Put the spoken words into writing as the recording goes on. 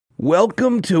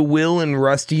Welcome to Will and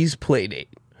Rusty's Playdate,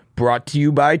 brought to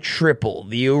you by Triple,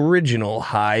 the original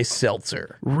high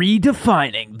seltzer.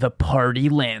 Redefining the party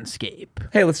landscape.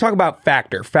 Hey, let's talk about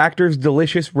Factor. Factor's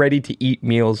delicious, ready-to-eat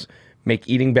meals make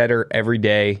eating better every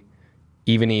day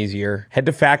even easier. Head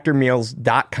to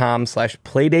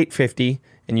factormeals.com/playdate50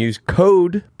 and use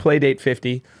code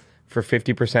playdate50 for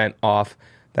 50% off.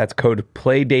 That's code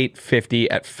playdate50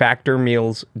 at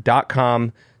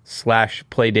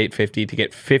factormeals.com/playdate50 to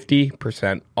get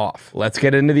 50% off. Let's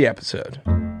get into the episode.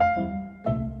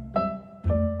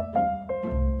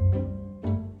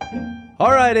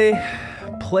 Alrighty,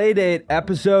 Playdate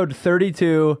episode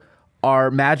 32, our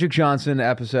Magic Johnson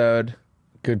episode.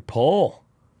 Good pull.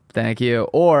 Thank you.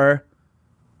 Or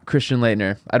Christian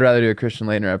Laettner. I'd rather do a Christian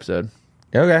Laettner episode.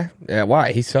 Okay. Yeah,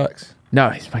 why? He sucks. No,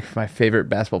 he's my favorite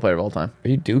basketball player of all time. Are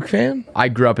you a Duke fan? I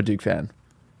grew up a Duke fan.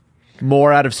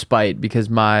 More out of spite because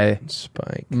my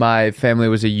family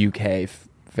was a UK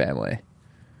family.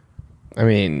 I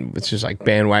mean, it's just like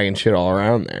bandwagon shit all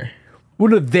around there. Well,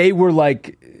 no, they were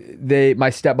like, my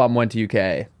stepmom went to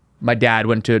UK. My dad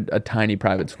went to a tiny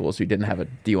private school, so he didn't have a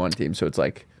D1 team. So it's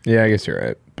like, yeah, I guess you're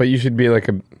right. But you should be like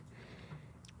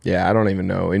I don't even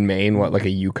know. In Maine, what, like a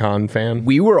UConn fan?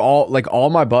 we were all like, a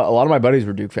lot of my buddies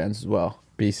were Duke fans as well.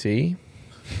 BC?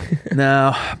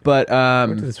 No, but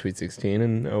Went to the Sweet 16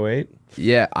 in 08.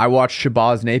 yeah, I watched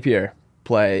Shabazz Napier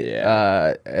play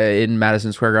in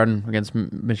Madison Square Garden against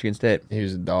Michigan State. He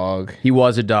was a dog. He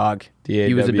was a dog.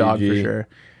 He was a dog for DAWG. sure.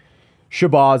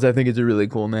 Shabazz, I think, is a really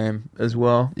cool name as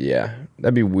well. Yeah.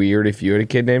 That'd be weird if you had a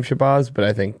kid named Shabazz, but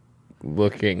I think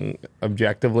looking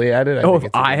objectively at it, If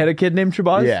I had a kid named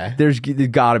Shabazz, Yeah. there's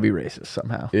got to be racist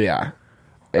somehow. Yeah.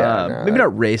 Maybe not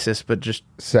racist, but just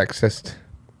Sexist.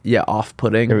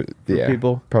 off-putting for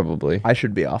people. Probably. I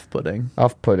should be off-putting.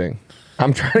 Off-putting.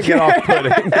 I'm trying to get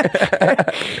off-putting.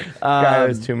 Guy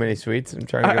has too many sweets. I'm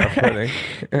trying to get off-putting.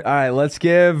 All right, let's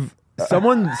give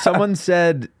someone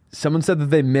said that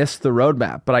they missed the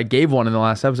roadmap, but I gave one in the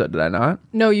last episode. Did I not?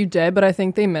 No, you did, but I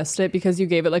think they missed it because you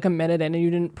gave it like a minute in and you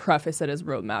didn't preface it as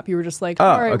roadmap. You were just like,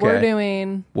 all right, okay. we're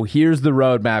doing... Well, here's the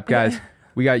roadmap, guys.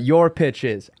 We got your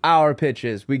pitches, our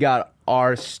pitches. We got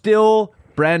our still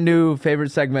brand new favorite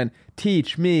segment,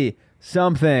 Teach Me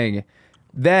Something.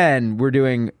 Then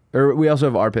we also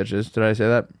have our pitches. Did I say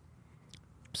that?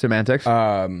 Semantics.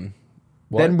 What?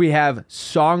 Then we have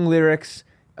song lyrics.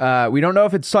 We don't know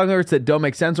if it's song lyrics that don't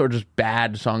make sense or just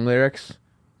bad song lyrics.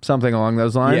 Something along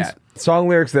those lines. Yeah. Song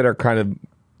lyrics that are kind of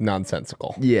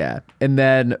nonsensical. Yeah. And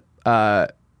then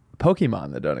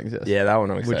Pokemon that don't exist. Yeah, that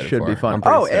one I'm excited which should for. be fun. I'm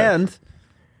pretty Oh, stoked.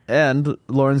 and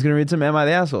Lauren's gonna read some Am I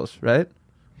the Assholes, right?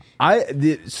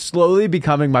 Slowly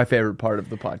becoming my favorite part of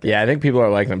the podcast. Yeah, I think people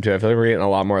are liking them too. I feel like we're getting a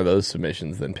lot more of those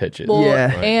submissions than pitches. Well, Yeah.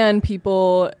 and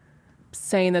people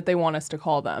saying that they want us to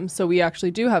call them. So we actually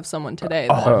do have someone today.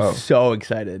 I'm so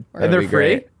excited. That'd And they're be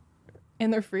free? great.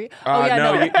 And they're free.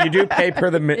 No, you do pay per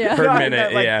Yeah. per No, I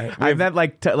minute. Yeah, I meant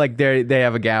like they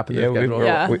have a gap in their with, schedule.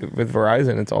 Yeah. with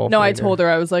Verizon, it's all. No, free I there. told her,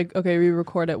 I was like, okay, we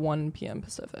record at 1 p.m.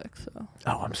 Pacific. So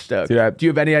Oh, I'm stoked. Dude, Do you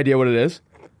have any idea what it is?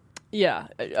 yeah.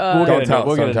 Don't tell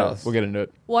us. Don't tell us. We'll get into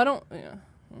it. Well, I don't...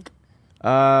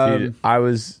 Yeah. Dude,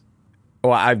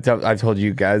 I've told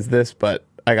you guys this, but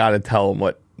I got to tell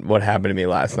them what happened to me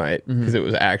last night because it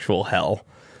was actual hell.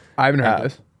 I haven't heard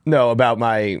this. No, about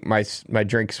my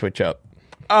drink switch up.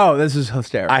 Oh, this is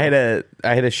hysterical. I had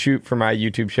a shoot for my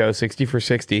YouTube show, 60 for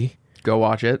 60. Go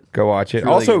watch it. Go watch it.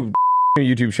 really Also,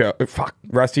 new YouTube show.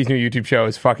 Rusty's new YouTube show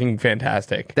is fucking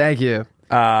fantastic. Thank you.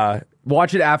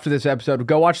 Watch it after this episode.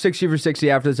 Go watch 60 for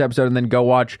 60 after this episode, and then go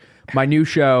watch my new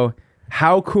show,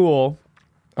 How Cool,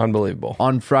 Unbelievable.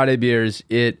 on Friday Beers.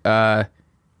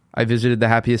 I visited the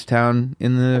happiest town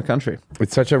in the country.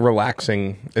 It's such a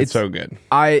relaxing. It's so good.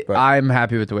 I'm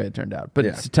happy with the way it turned out. But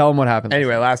Yeah. tell them what happened.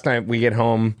 Anyway, last night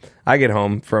I get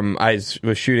home from, I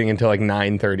was shooting until like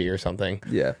 9:30 or something.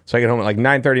 Yeah. So I get home at like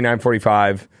 9:30,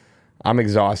 9:45. I'm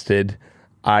exhausted.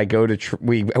 I go to,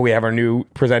 we have our new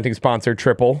presenting sponsor,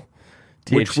 Triple.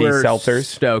 Which THC we're seltzers.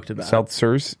 stoked about.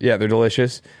 Seltzers. Yeah, they're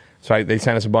delicious. So they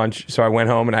sent us a bunch. So I went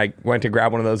home and I went to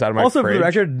grab one of those out of my Also, fridge. for the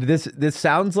record, this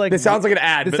sounds like an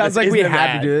ad. This but sounds this like we isn't an had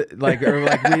ad. to do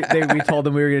it, we told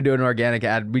them we were going to do an organic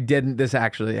ad. We didn't. This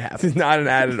actually happened. It's not an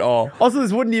ad at all. Also,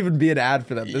 this wouldn't even be an ad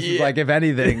for them. This is like, if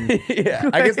anything, Yeah,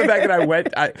 I guess the fact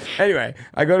that anyway,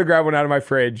 I go to grab one out of my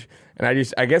fridge, and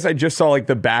I guess I just saw like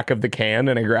the back of the can,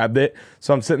 and I grabbed it.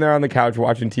 So I'm sitting there on the couch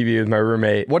watching TV with my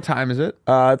roommate. What time is it?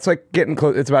 It's like getting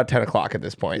close. It's about 10 o'clock at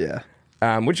this point. Yeah.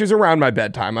 Which is around my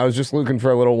bedtime. I was just looking for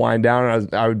a little wind down,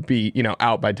 and I would be,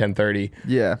 out by 10:30.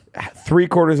 Yeah.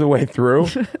 3/4 of the way through,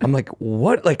 I'm like,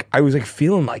 what? Like, I was like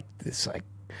feeling like this, like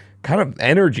kind of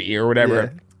energy or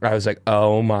whatever. Yeah. I was like,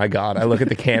 oh my God. I look at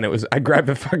the can. I grabbed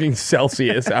a fucking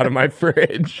Celsius out of my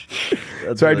fridge.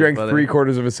 So I drank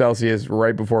 3/4 of a Celsius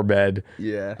right before bed.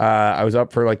 Yeah. I was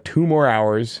up for like 2 more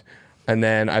hours, and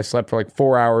then I slept for like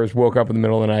 4 hours, woke up in the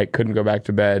middle of the night, couldn't go back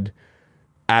to bed.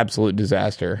 Absolute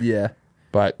disaster. Yeah.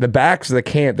 But the backs of the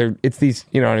can, it's these,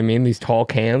 you know what I mean? These tall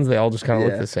cans, they all just kind of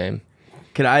look the same.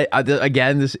 Can I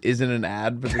again? This isn't an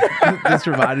ad, but this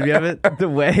reminded me of it. The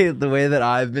way that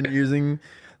I've been using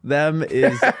them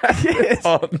is,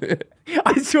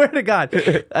 I swear to God,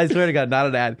 not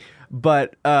an ad.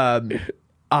 But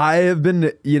I have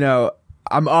been,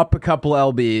 I'm up a couple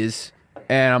lbs,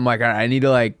 and I'm like, all right, I need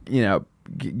to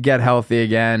get healthy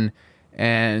again,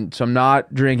 and so I'm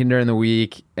not drinking during the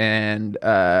week, and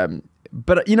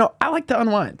but I like to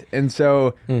unwind, and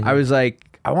so I was like,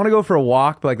 I want to go for a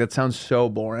walk, but that sounds so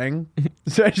boring.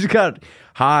 So I just got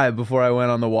high before I went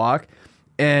on the walk,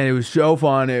 and it was so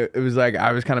fun. It was like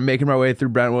I was kind of making my way through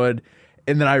Brentwood,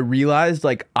 and then I realized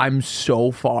I'm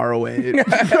so far away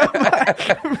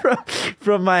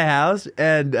from my house,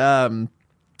 and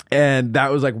that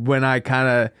was when I kind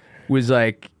of was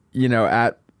at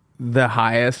the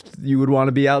highest you would want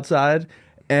to be outside.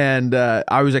 And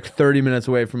I was 30 minutes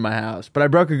away from my house, but I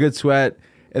broke a good sweat,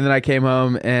 and then I came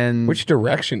home and Which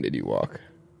direction did you walk?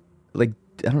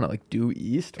 I don't know, due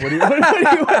east. What do you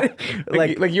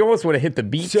want? Like you almost would have hit the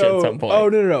beach at some point. Oh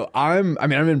no! I'm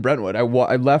in Brentwood. I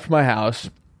left my house,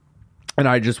 and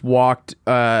I just walked.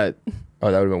 Oh, that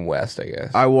would have been west, I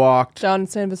guess. I walked down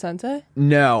San Vicente.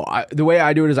 No, the way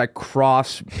I do it is I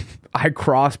cross.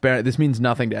 This means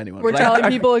nothing to anyone. We're telling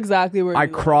people exactly where I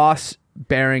cross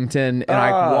Barrington, and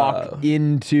I walk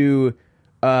into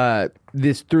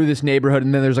through this neighborhood,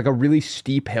 and then there's a really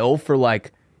steep hill for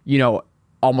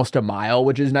almost a mile,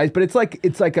 which is nice, but it's like a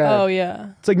it's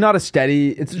not a steady,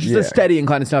 it's just a steady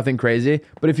incline. It's nothing crazy,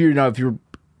 but if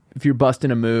you're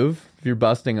busting a move, if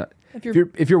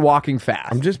you're walking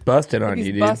fast, I'm just busting on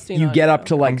you, dude. You get up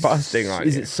to busting on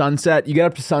is you. it sunset? You get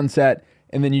up to sunset,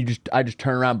 and then I just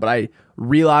turn around. But I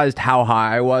realized how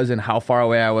high I was and how far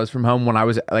away I was from home when I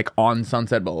was on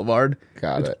Sunset Boulevard.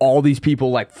 Got it. All these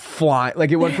people flying,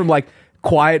 it went from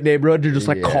quiet neighborhood to just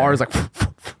cars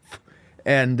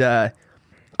and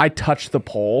I touched the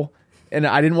pole, and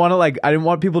I didn't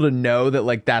want people to know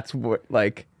that that's what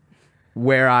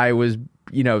where I was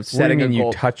setting a goal.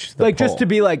 You touched the pole? Just to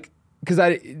be because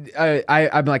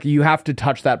I'm you have to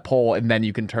touch that pole and then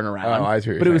you can turn around. Oh, I see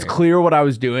what you're but it was saying. clear what I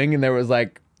was doing, and there was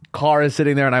cars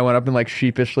sitting there, and I went up and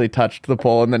sheepishly touched the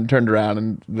pole and then turned around,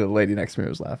 and the lady next to me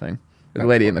was laughing. The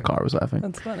lady in the car was laughing.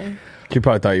 That's funny. She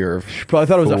probably thought you were. She probably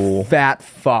thought it was a fat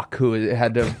fuck who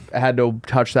had to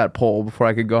touch that pole before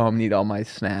I could go home and eat all my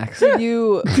snacks. Did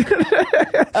you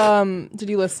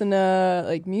listen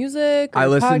to music? Or I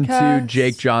listened to podcasts?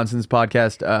 Jake Johnson's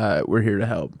podcast. We're Here to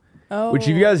Help. Oh. Which if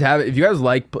you guys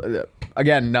like,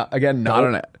 again, not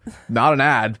an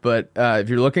ad, but if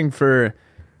you're looking for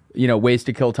ways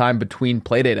to kill time between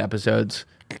Playdate episodes,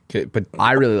 But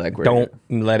I really like. don't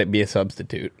let it be a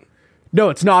substitute. No,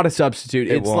 it's not a substitute.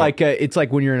 It It's won't. it's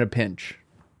like when you're in a pinch.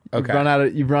 Okay.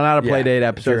 You've run out of Playdate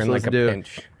episodes You're in to like a listen to.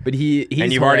 pinch. But he's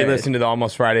And you've already hilarious. listened to the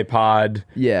Almost Friday pod.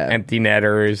 Yeah. Empty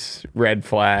Netters, Red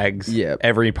Flags. Yep.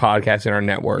 Every podcast in our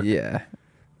network. Yeah.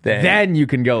 Then you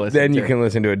can go listen. Then to you it. can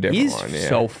listen to a different He's one. Yeah.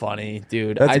 so funny,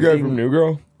 dude. That's I good think from New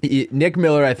Girl. Nick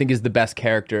Miller, I think, is the best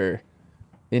character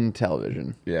in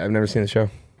television. Yeah, I've never seen the show.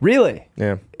 Really?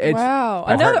 Yeah. Wow.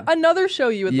 I've heard- Another show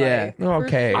you would Yeah. like. for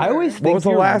Okay. sure. I always What think was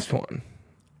the you're- last one?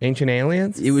 Ancient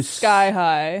Aliens? It was Sky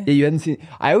High. Yeah, you hadn't seen.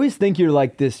 I always think you're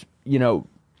this,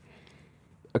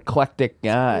 eclectic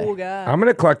guy. Cool guy. I'm an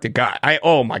eclectic guy.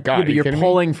 Oh my god. Yeah, but are you you're kidding me?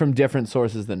 pulling from different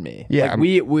sources than me. Yeah,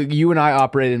 we you and I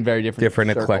operate in very different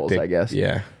circles, eclectic. I guess.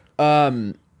 Yeah.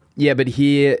 Yeah, but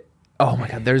oh my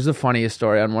god, there's the funniest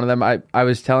story on one of them. I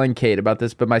was telling Kate about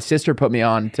this, but my sister put me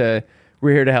on to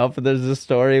We're Here to Help. And there's a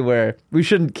story where we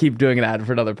shouldn't keep doing an ad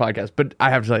for another podcast, but I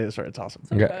have to tell you the story. It's awesome.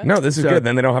 Okay. No, this is good.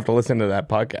 Then they don't have to listen to that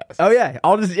podcast. Oh yeah,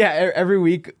 I'll just every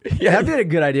week. Yeah, that'd be a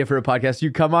good idea for a podcast.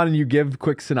 You come on and you give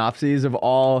quick synopses of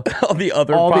all the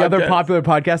other popular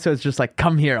podcasts. So it's just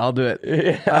come here, I'll do it.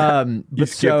 Yeah. But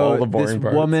skip all the boring this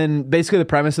parts. woman, basically the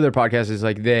premise of their podcast is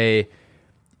they,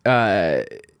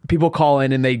 people call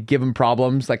in and they give them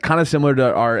problems, kind of similar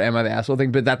to our Am I the Asshole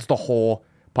thing, but that's the whole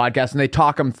podcast, and they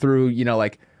talk them through,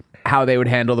 how they would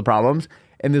handle the problems.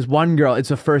 And this one girl, it's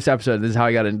the first episode. This is how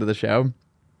I got into the show.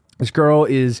 This girl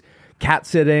is cat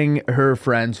sitting her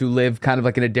friends who live kind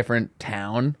of in a different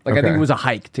town. I think Okay. it was a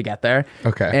hike to get there.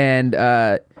 Okay.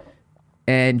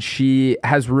 And she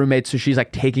has roommates, so she's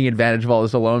taking advantage of all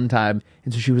this alone time.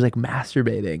 And so she was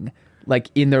masturbating like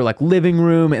in their like living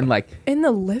room and like In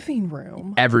the living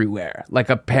room. everywhere. Like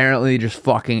apparently just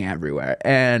fucking everywhere.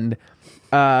 And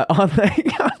on like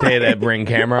Day of that Ring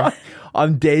camera.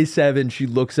 on day 7, she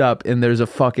looks up and there's a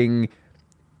fucking,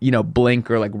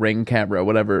 Blink or like Ring camera,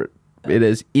 whatever it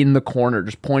is, in the corner,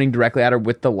 just pointing directly at her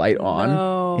with the light on.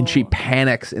 No. And she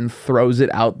panics and throws it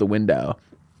out the window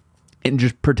and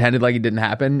just pretended like it didn't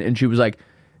happen. And she was like,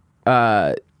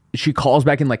 she calls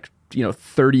back in like,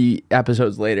 30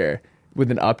 episodes later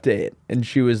with an update. And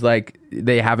she was like,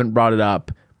 they haven't brought it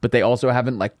up, but they also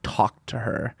haven't like talked to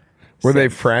her. Were they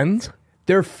friends?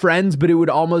 They're friends, but it would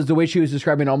almost, the way she was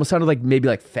describing it almost sounded like maybe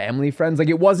like family friends. Like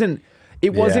it wasn't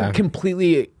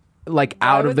completely like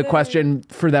out of the question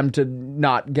for them to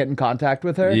not get in contact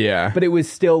with her. Yeah. But it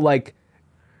was still like,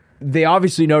 they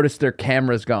obviously noticed their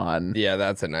camera's gone. Yeah,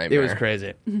 that's a nightmare. It was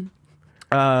crazy.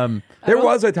 There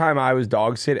was a time I was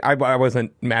dog sitting. I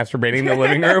wasn't masturbating in the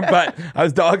living room, but I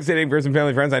was dog sitting for some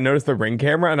family friends. I noticed the Ring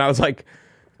camera, and I was like,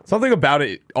 something about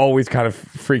it always kind of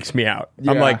freaks me out.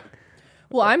 I'm Yeah. like,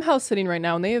 Well, I'm house sitting right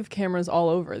now, and they have cameras all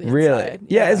over the really? inside.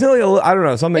 Yeah, it's like I don't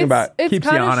know, something about. It's keeps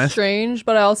you kind of honest. strange,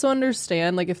 but I also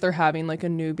understand like if they're having like a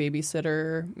new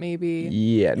babysitter, maybe.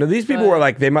 Yeah, no, these people were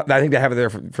like I think they have it there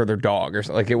for their dog or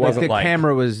something. Like it wasn't the like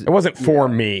camera was. It wasn't for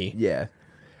me. Yeah.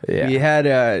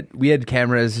 Yeah. We had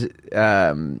cameras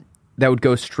that would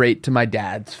go straight to my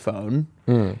dad's phone.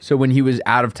 So when he was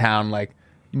out of town, like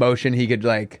motion, he could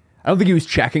like, I don't think he was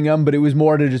checking them, but it was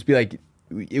more to just be like,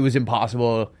 it was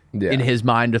impossible in his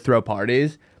mind to throw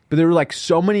parties. But there were like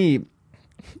so many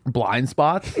blind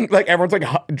spots. Like everyone's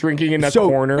like drinking in that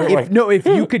corner. If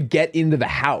you could get into the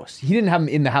house, he didn't have them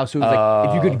in the house. So it was like,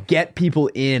 if you could get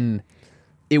people in,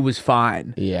 it was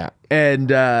fine. Yeah.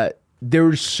 And there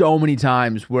were so many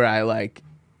times where I like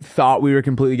thought we were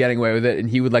completely getting away with it, and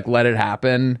he would like let it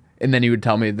happen, and then he would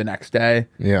tell me the next day,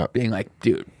 being like,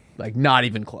 "Dude, like not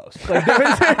even close." Like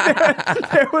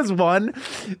there was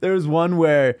one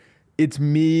where it's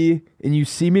me, and you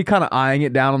see me kind of eyeing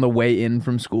it down on the way in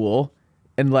from school,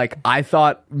 and like I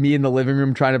thought me in the living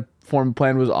room trying to form a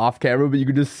plan was off camera, but you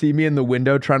could just see me in the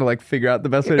window trying to like figure out the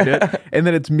best way to do it, and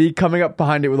then it's me coming up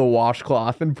behind it with a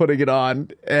washcloth and putting it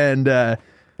on, and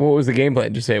what was the game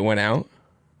plan? Just say it went out?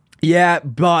 yeah,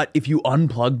 but if you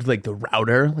unplugged like the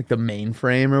router, like the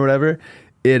mainframe or whatever,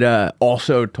 it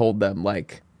also told them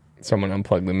like Someone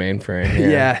unplugged the mainframe.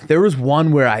 yeah. There was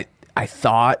one where I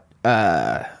thought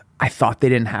they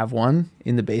didn't have one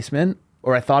in the basement,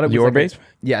 or I thought it was Your like basement?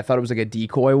 Yeah, I thought it was like a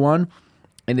decoy one,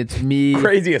 and it's me.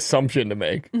 Crazy assumption to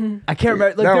make. I can't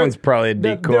remember. Like, That one's probably a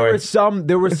decoy.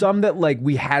 There were some that like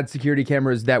we had security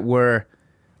cameras that were.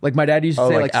 Like my dad used to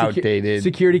say, like outdated.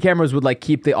 Security cameras would like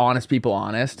keep the honest people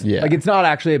honest. Yeah. Like it's not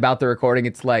actually about the recording.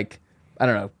 It's like, I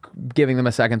don't know, giving them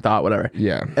a second thought, whatever.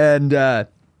 Yeah. And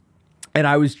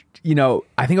I was,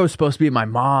 I think I was supposed to be at my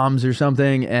mom's or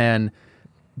something,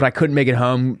 but I couldn't make it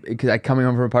home because I coming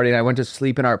home from a party, and I went to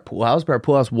sleep in our pool house, but our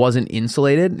pool house wasn't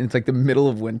insulated. And it's like the middle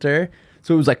of winter,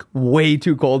 so it was like way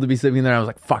too cold to be sleeping there. I was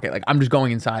like, fuck it, like I'm just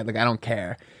going inside, like I don't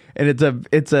care. And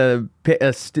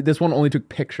this one only took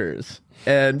pictures,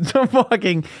 and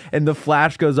and the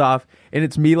flash goes off, and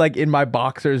it's me like in my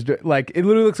boxers, like it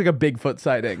literally looks like a Bigfoot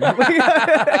sighting.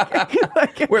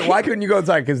 Wait, why couldn't you go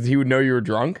inside? Because he would know you were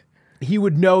drunk? He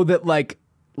would know that like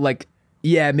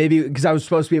yeah, maybe because I was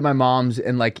supposed to be at my mom's,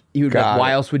 and like he would be like,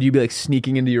 why else would you be like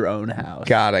sneaking into your own house?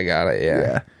 Got it,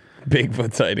 yeah.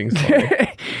 Bigfoot sightings.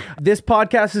 This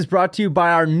podcast is brought to you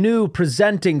by our new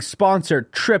presenting sponsor,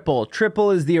 Triple. Triple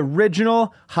is the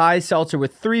original high seltzer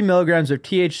with 3 milligrams of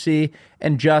THC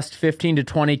and just 15 to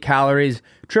 20 calories.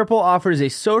 Triple offers a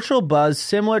social buzz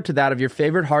similar to that of your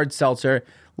favorite hard seltzer,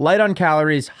 light on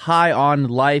calories, high on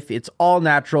life. It's all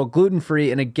natural,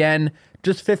 gluten-free, and again,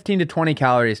 just 15 to 20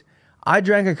 calories. I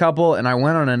drank a couple, and I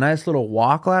went on a nice little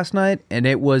walk last night, and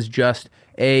it was just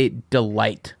a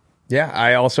delight. Yeah,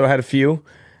 I also had a few.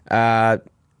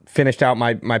 Finished out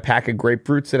my pack of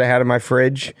grapefruits that I had in my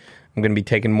fridge. I'm going to be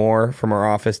taking more from our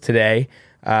office today.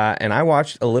 And I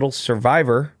watched a little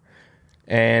Survivor,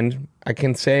 and I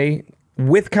can say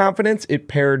with confidence it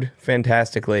paired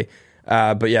fantastically.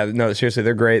 But yeah, no, seriously,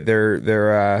 they're great.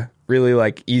 They're really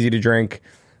like easy to drink.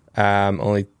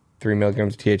 Only 3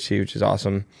 milligrams of THC, which is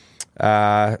awesome.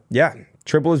 Yeah,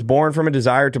 Triple is born from a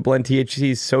desire to blend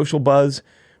THC's social buzz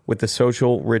with the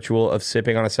social ritual of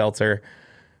sipping on a seltzer.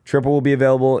 Triple will be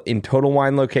available in Total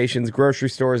Wine locations, grocery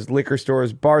stores, liquor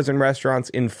stores, bars, and restaurants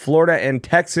in Florida and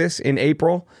Texas in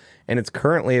April. And it's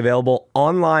currently available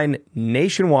online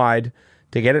nationwide.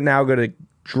 To get it now, go to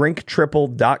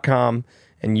drinktriple.com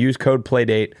and use code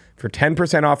PLAYDATE for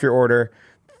 10% off your order.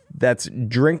 That's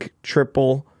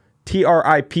drinktriple.com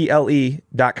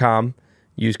triple.com.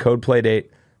 Use code Playdate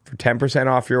for 10%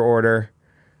 off your order.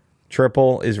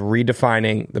 Triple is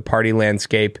redefining the party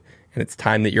landscape, and it's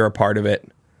time that you're a part of it.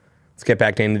 Let's get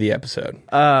back into the episode.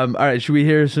 All right, should we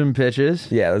hear some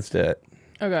pitches? Yeah, let's do it.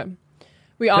 Okay.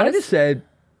 Can I just say,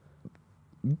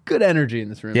 good energy in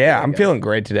this room. Yeah, today, I'm guys. feeling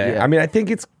great today. Yeah. I mean, I think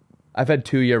it's... I've had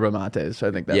 2 yerba mates, so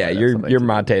I think that. Yeah, you're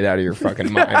mate'd out of your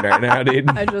fucking mind right now, dude.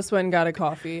 I just went and got a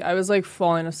coffee. I was like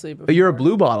falling asleep. But you're a before.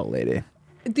 blue bottle lady.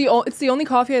 It's the only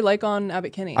coffee I like on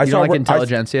Abbott Kinney. I You saw don't like Ro-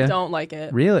 Intelligentsia? Don't like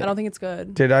it. Really? I don't think it's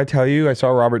good. Did I tell you I saw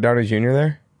Robert Downey Jr.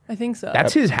 there? I think so.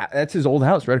 That's his. That's his old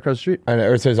house, right across the street. I know,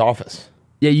 or it's his office.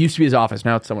 Yeah, it used to be his office.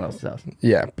 Now it's someone else's house.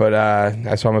 Yeah, but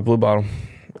I saw my blue bottle,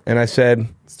 and I said,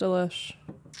 It's delish.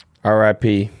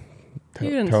 R.I.P. You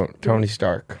didn't- Tony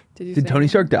Stark. Did Did Tony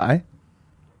Stark die?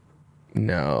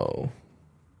 No.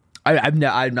 I'm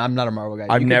not a Marvel guy.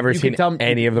 I've You could- never you seen could tell me-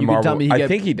 any of the you could Marvel. tell me he I get-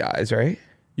 think he dies, right?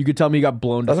 You could tell me he got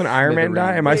blown. Doesn't Iron Man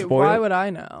die? Am I Wait, spoiled? why would I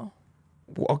know?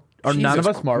 Well, Are none of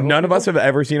us Marvel? None of us have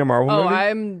ever seen a Marvel Oh,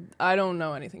 movie. I don't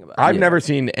know anything about I've it. never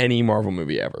seen any Marvel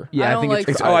movie ever. Yeah, I I, don't think like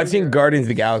it's. Oh, I've seen either. Guardians of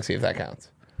the Galaxy, if that counts.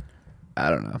 I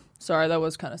don't know. Sorry, that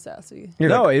was kind of sassy. You're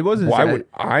No, like, it wasn't Why sad. would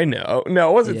I know? No,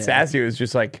 it wasn't Yeah. sassy. It was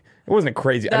just like it wasn't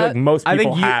crazy. I feel That- like most I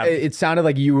people think have. it sounded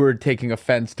like you were taking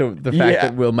offense to the fact Yeah.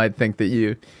 that Will might think that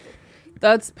you.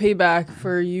 That's payback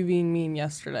for you being mean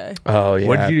yesterday. Oh yeah.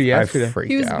 What did you do I yesterday? freaked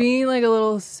He was out. being like a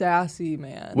little sassy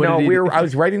man. What No, did he do? I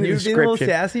was writing the You were being a little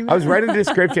description. sassy, I was man? writing the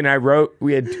description. I wrote.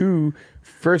 We had two.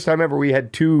 First time ever, we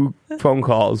had 2 phone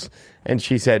calls, and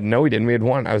she said, "No, we didn't. We had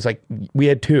 1." I was like, "We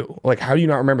had 2. Like, how do you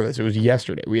not remember this? It was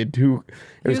yesterday. We had 2.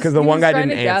 It was because the one guy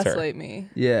didn't answer. Gaslight me.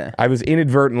 Yeah. I was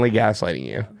inadvertently gaslighting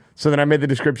you. So then I made the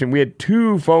description. We had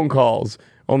 2 phone calls.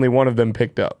 Only one of them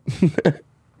picked up.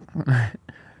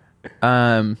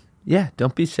 Yeah.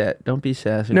 Don't be sad. Don't be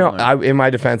sassy. No, Lauren. in my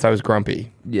defense, I was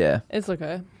grumpy. Yeah. It's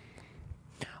okay.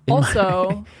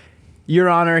 Also, Your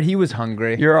Honor, he was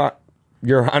hungry. Your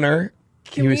Honor,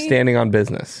 he was we- standing on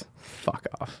business. Fuck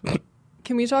off.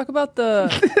 can we talk about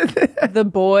the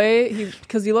boy?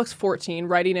 Because he looks 14,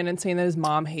 writing in and saying that his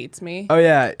mom hates me. Oh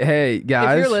yeah. Hey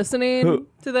guys. If you're listening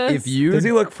to this, If you Does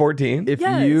he look 14? if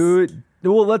Yes. you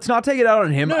well, let's not take it out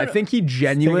on him. No, I no. think he Take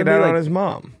genuinely it out like, on his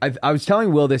mom. I was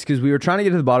telling Will this because we were trying to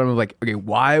get to the bottom of like, okay,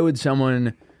 why would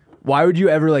you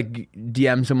ever like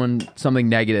DM someone something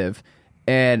negative?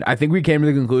 And I think we came to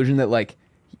the conclusion that like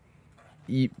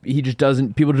he just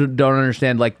doesn't. People don't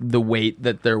understand like the weight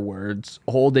that their words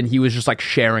hold, and he was just like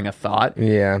sharing a thought.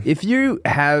 Yeah. If you don't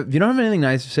have anything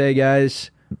nice to say, guys,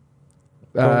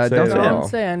 Don't say don't it say at him. all. don't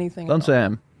say anything. Don't say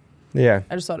him. Yeah.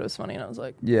 I just thought it was funny, and I was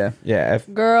like, Yeah. Yeah.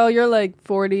 "Girl, you're like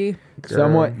 40."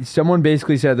 Someone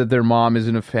basically said that their mom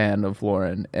isn't a fan of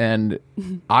Lauren, and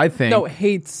I think No,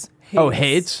 hates. Oh,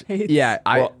 hates? Yeah,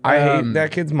 I hate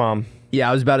that kid's mom. Yeah,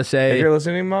 I was about to If say you're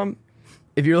listening, mom,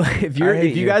 if you hate you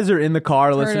you. guys are in the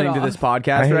car it listening to this off. I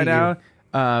podcast hate right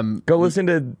now, go listen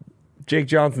to Jake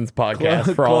Johnson's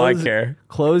podcast for all I care.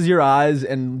 Close your eyes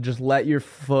and just let your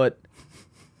foot.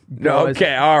 No, go.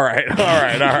 okay, all right.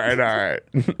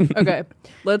 Okay,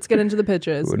 let's get into the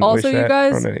pitches. Wouldn't Also, wish you that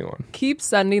guys on anyone. keep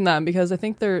sending them because I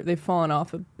think they've fallen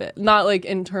off a bit. Not like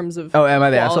in terms of Oh, am I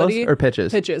the quality, assholes or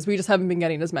pitches? Pitches. We just haven't been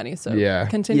getting as many. So Yeah.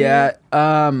 continue. Yeah.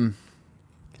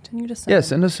 Continue to send. Yeah.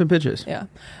 Send us some pitches. Yeah.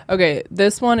 Okay.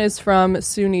 This one is from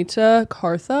Sunita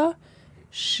Kartha.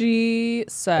 She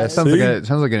says, Sounds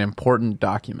like an important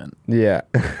document. Yeah.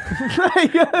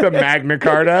 The Magna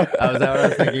Carta. Oh, is that what I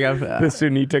was thinking of? The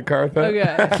Sunita Carta.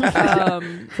 okay.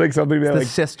 It's like something that the like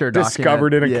sister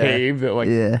discovered in a document. Yeah. cave that like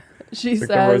Yeah. She like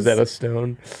the Rosetta says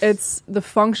Stone. it's the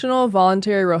functional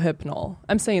voluntary rohypnol.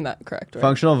 I'm saying that correct, right?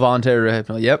 Functional voluntary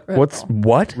rehypnol. Yep. Rohypnol. What's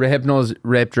what? Rehypnol is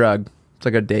rape drug. It's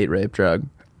like a date rape drug.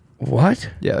 What?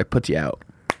 Yeah, like puts you out.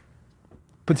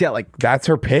 Puts you out like. That's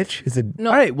her pitch? Is it No.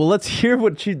 All right, well, let's hear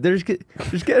what she. There's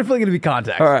definitely going to be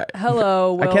context. all right?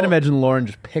 Hello, Will. I can't imagine Lauren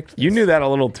just picked. You this. knew that a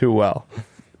little too well.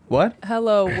 What?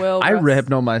 Hello, Will. I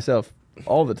rehypnol myself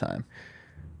all the time.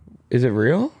 Is it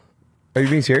real? Are you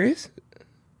being serious?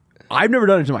 I've never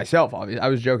done it to myself. Obviously, I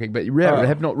was joking, but yeah,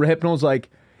 rehypnol's like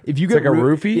if you get like a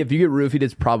roofie? If you get roofied,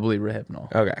 it's probably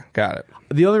rehypnol. Okay, got it.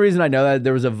 The only reason I know that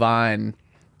there was a Vine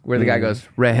where the guy goes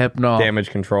rehypnol, Damage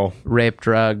control. rape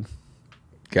drug.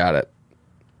 Got it.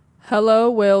 Hello,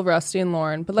 Will, Rusty, and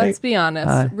Lauren. But let's Hey. be honest,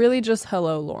 Hi. really just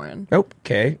hello, Lauren.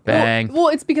 Okay. Bang. Well,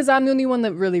 it's because I'm the only one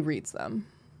that really reads them.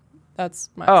 That's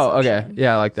my Oh, assumption. okay.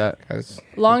 Yeah, I like that. Guys,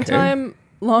 Long okay.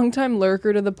 time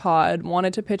lurker to the pod.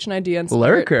 Wanted to pitch an idea inspired.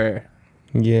 Lurker.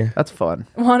 Yeah. That's fun.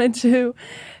 Wanted to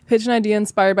pitch an idea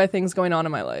inspired by things going on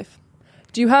in my life.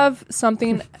 Do you have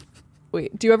something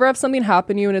Wait, do you ever have something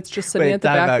happen to you and it's just sitting at the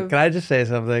back of... Can I just say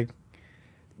something?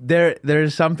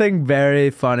 There's something very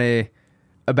funny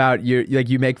about you. Like,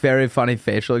 you make very funny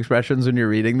facial expressions when you're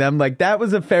reading them. Like, that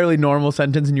was a fairly normal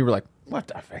sentence, and you were like, what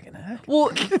the freaking heck?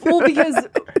 Well, because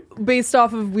based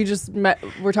off of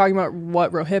we're talking about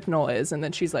what Rohypnol is, and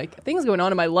then she's like, things going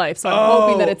on in my life, so I'm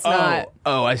hoping that it's not.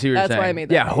 Oh, I see what you're saying. That's why I made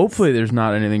that. Yeah, face. hopefully there's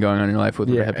not anything going on in your life with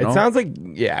Rohypnol. It sounds like,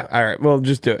 yeah. All right, well,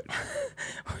 just do it.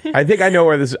 I think I know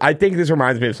where this. I think this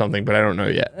reminds me of something, but I don't know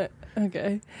yet.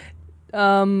 Okay.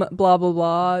 Blah blah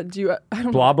blah. I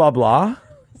don't Blah blah blah.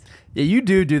 Yeah, you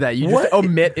do that. You just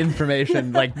omit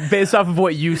information like based off of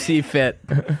what you see fit.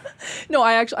 No,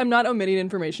 I'm not omitting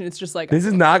information. It's just like This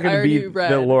is not going to be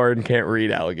read. the Lauren can't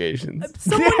read allegations.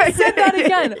 Someone said that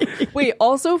again. Wait,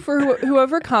 also for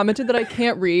whoever commented that I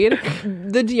can't read,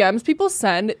 the DMs people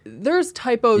send, there's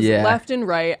typos left and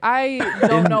right. I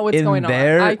don't know what's going on.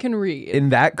 I can read. In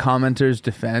that commenter's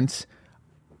defense,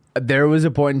 there was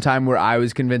a point in time where I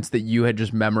was convinced that you had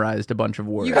just memorized a bunch of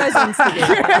words. You guys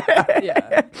instigated.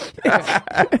 Yeah.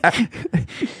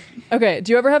 Okay.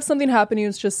 Do you ever have something happen to you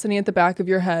that's just sitting at the back of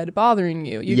your head bothering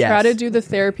you? You try to do the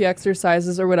therapy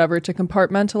exercises or whatever to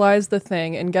compartmentalize the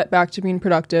thing and get back to being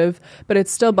productive, but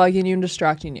it's still bugging you and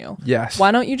distracting you. Yes.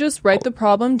 Why don't you just write the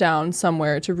problem down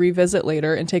somewhere to revisit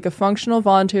later and take a functional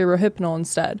voluntary Rohypnol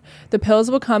instead? The pills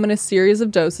will come in a series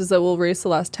of doses that will race the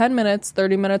last 10 minutes,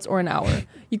 30 minutes, or an hour.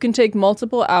 You can take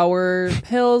multiple hour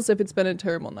pills if it's been a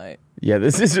terrible night. Yeah,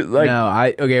 this is like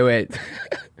okay, wait.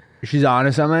 She's on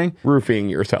to something. roofing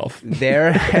yourself.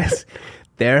 There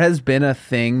has been a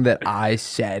thing that I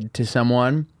said to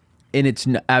someone,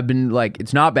 and I've been like,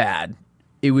 it's not bad.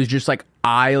 It was just like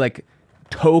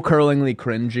toe curlingly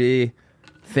cringy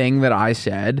thing that I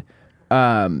said.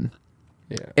 And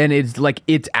it's like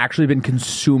it's actually been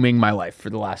consuming my life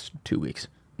for the last 2 weeks.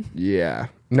 Yeah.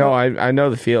 No, I know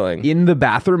the feeling. In the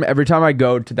bathroom, every time I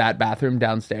go to that bathroom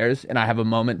downstairs and I have a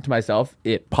moment to myself,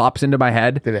 it pops into my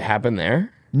head. Did it happen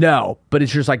there? No, but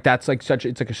it's just like that's like such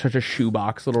a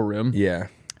shoebox little room. Yeah.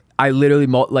 I literally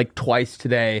like twice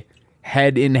today,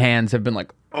 head in hands, have been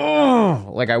like,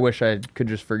 oh, like I wish I could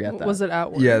just forget that. Was it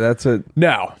at work? Yeah, that's a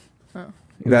No.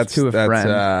 that's to a that's friend.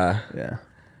 yeah.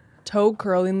 Toe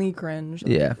curlingly cringe.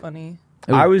 That's Yeah. funny.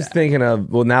 I was thinking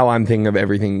of now I'm thinking of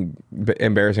everything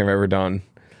embarrassing I've ever done.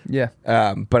 Yeah.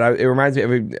 But it reminds me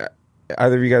of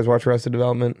either of you guys watch Arrested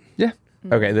Development? Yeah.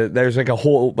 Okay, there's like a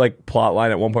whole like plot line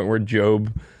at one point where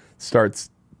Job starts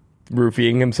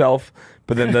roofing himself,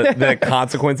 but then the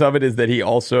consequence of it is that he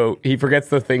forgets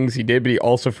the things he did, but he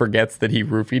also forgets that he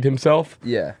roofied himself.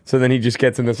 Yeah. So then he just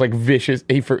gets in this like vicious.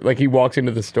 He walks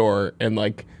into the store and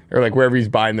or wherever he's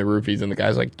buying the roofies, and the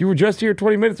guy's like, "You were just here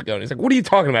 20 minutes ago," and he's like, "What are you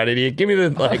talking about, idiot? Give me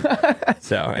the like."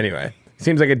 So anyway,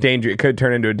 seems like it could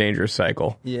turn into a dangerous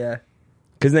cycle. Yeah.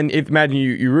 Because then, imagine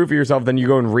you roofie yourself, then you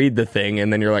go and read the thing,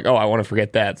 and then you're like, "Oh, I want to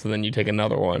forget that," so then you take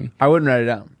another one. I wouldn't write it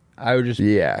down. I would just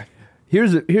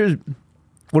Here's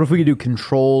what if we could do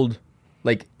controlled,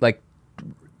 like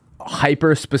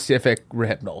hyper specific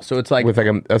Rohypnol? So it's like with like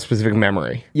a specific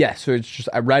memory. Yeah. So it's just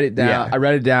I write it down. Yeah. I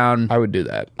write it down. I would do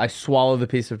that. I swallow the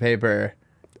piece of paper,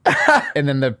 and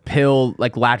then the pill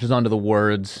like latches onto the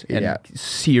words and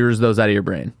sears those out of your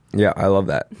brain. Yeah, I love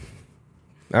that.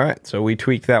 All right, so we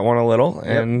tweaked that one a little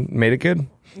and made it good.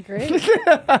 Great. Okay.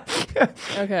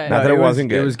 Not that it wasn't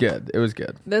good. It was good. It was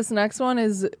good. This next one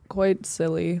is quite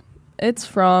silly. It's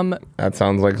from That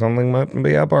sounds like something might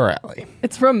be up our alley.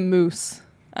 Moose.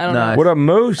 I don't Nice. know. What a I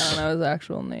moose! don't know his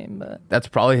actual name, but That's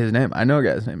probably his name. I know a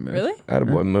guy's name. Moose. really?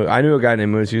 Attaboy, Moose. I knew a guy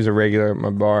named Moose. He was a regular at my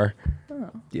bar,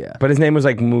 Yeah. but his name was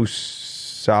like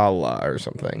Moosala or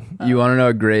something. You want to know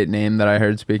a great name that I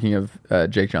heard? Speaking of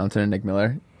Jake Johnson and Nick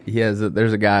Miller, there's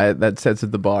a guy that sits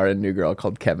at the bar in New Girl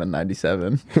called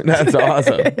Kevin97. That's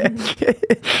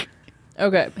awesome.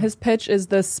 Okay. His pitch is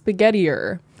the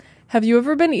spaghettier. Have you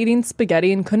ever been eating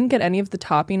spaghetti and couldn't get any of the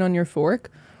topping on your fork?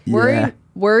 Yeah.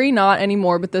 Worry not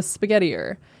anymore with the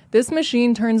spaghettier. This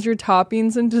machine turns your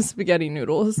toppings into spaghetti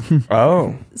noodles.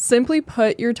 Oh, Simply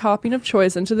put your topping of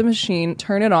choice into the machine,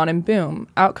 turn it on, and boom,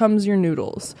 out comes your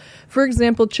noodles. For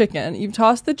example, chicken. You've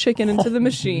tossed the chicken into the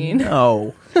machine.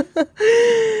 Oh.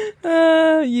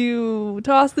 You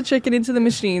toss the chicken into the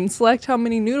machine, select how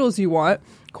many noodles you want,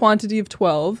 quantity of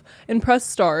 12, and press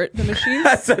start. The machine...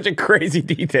 that's such a crazy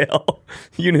detail.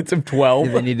 Units of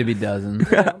 12. They need to be dozens.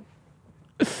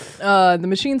 The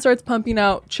machine starts pumping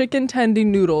out chicken tendy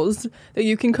noodles that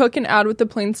you can cook and add with the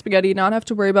plain spaghetti, not have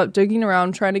to worry about digging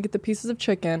around trying to get the pieces of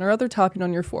chicken or other topping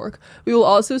on your fork. We will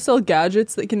also sell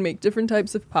gadgets that can make different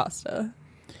types of pasta.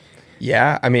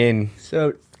 Yeah, I mean,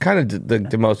 So kind of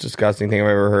the most disgusting thing I've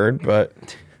ever heard,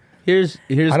 but Here's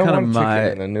I kind don't of want my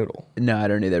chicken in a noodle. no, I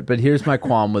don't either. But here's my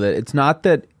qualm with it. It's not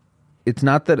that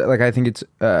like I think it's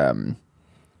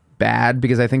bad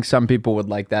because I think some people would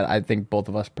like that. I think both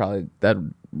of us probably that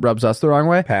rubs us the wrong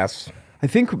way. Pass. I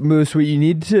think Moose, what you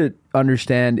need to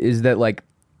understand is that like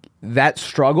that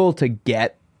struggle to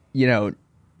get, you know,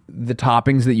 the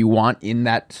toppings that you want in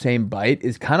that same bite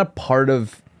is kind of part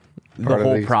of the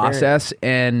whole process.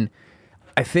 And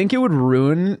I think it would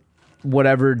ruin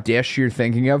whatever dish you're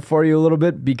thinking of for you a little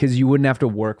bit because you wouldn't have to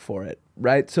work for it,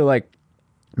 right? So like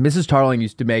Mrs. Tarling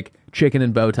used to make chicken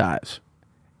and bow ties.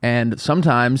 And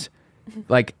sometimes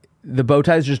like the bow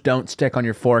ties just don't stick on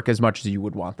your fork as much as you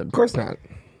would want them to. Of course not.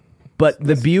 But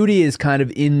the beauty is kind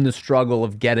of in the struggle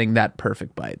of getting that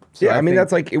perfect bite. So Yeah, I mean,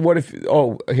 that's like, what if,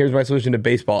 here's my solution to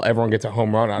baseball. Everyone gets a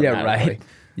home run out of it. yeah, right.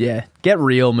 Yeah, get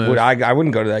real, Moose. I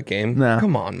wouldn't go to that game. No.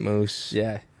 Come on, Moose.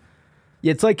 Yeah.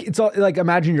 Yeah, it's all like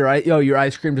imagine your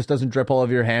ice cream just doesn't drip all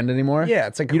over your hand anymore. Yeah,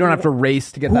 it's like you don't have to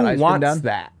race to get that ice cream down. Who wants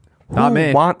that? Not Who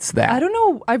me. wants that? I don't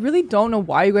know. I really don't know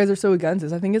why you guys are so against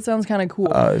this. I think it sounds kind of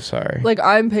cool. Oh, sorry. Like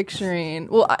I'm picturing.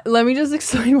 Well, let me just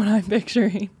explain what I'm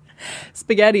picturing.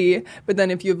 Spaghetti, but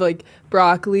then if you have like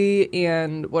broccoli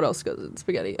and what else goes in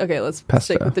spaghetti? Okay, let's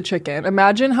Pesto. stick with the chicken.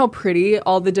 Imagine how pretty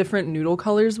all the different noodle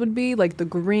colors would be, like the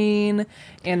green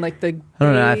and like the. I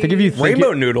don't know. I think if you think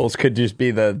Rainbow noodles could just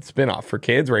be the spin-off for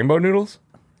kids. Rainbow noodles?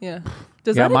 yeah,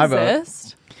 does Yeah, that my vote.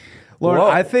 exist? Lauren, Whoa.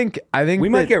 I think We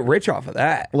might get rich off of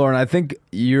that. Lauren, I think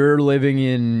you're living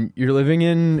in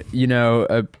you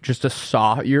know just a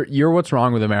soft. You're what's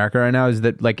wrong with America right now is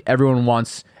that like everyone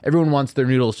wants their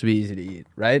noodles to be easy to eat,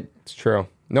 right? It's true.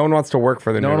 No one wants to work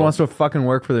for the No noodles. one wants to fucking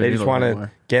work for their They noodles just want to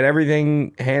anymore. get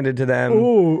everything handed to them.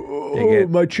 They get-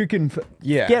 my chicken.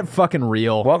 Yeah. Get fucking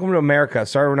real. Welcome to America.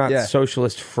 Sorry we're not Yeah.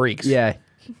 socialist freaks. Yeah.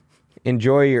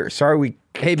 Enjoy your... Sorry we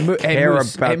Hey, care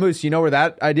Moose, about... hey, Moose, you know where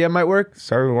that idea might work?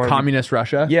 Sorry we want Communist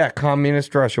Russia. Yeah,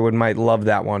 communist Russia might love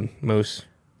that one, Moose.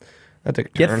 That took a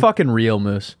turn. Get fucking real,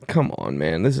 Moose. Come on,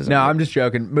 man. This is... No, I'm just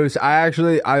joking, Moose. I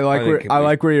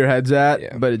like where your head's at,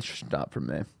 Yeah. but it's just not for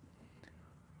me. Okay.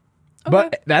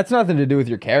 But that's nothing to do with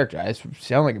your character. I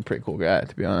sound like a pretty cool guy,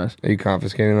 to be honest. Are you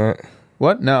confiscating that?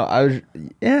 What? No, I was.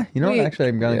 Yeah, you know what? Wait. Actually,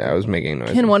 I'm going. Yeah, I was making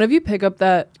noise. Can one of you pick up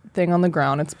that thing on the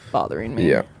ground? It's bothering me.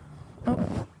 Yeah.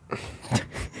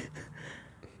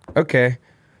 Okay.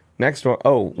 Next one.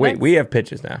 Oh, wait. Next. We have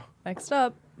pitches now. Next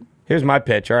up. Here's my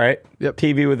pitch, all right? Yep.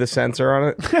 TV with a sensor on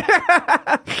it.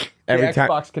 Every time.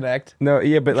 Xbox Connect. No,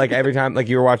 yeah, but like every time, like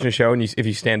you were watching a show and if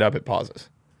you stand up, it pauses.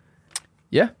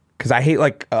 Yeah. Because I hate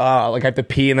like I have to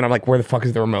pee and then I'm like, where the fuck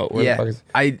is the remote? Where the fuck is...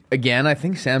 I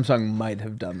think Samsung might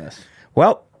have done this.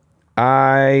 Well,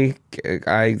 I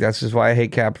that's just why I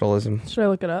hate capitalism. Should I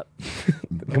look it up?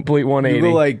 Complete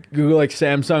 180. Google like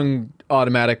Samsung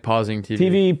automatic pausing TV.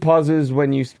 TV pauses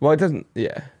when you... Well, it doesn't...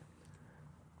 Yeah.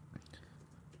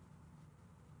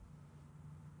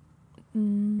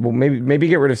 Well, maybe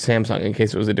get rid of Samsung in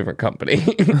case it was a different company.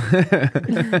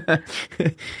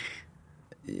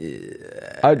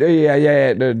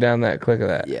 Yeah. No, down that. Click of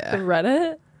that. The Yeah.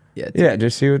 Reddit? Yeah,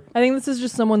 just see what... I think this is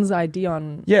just someone's ID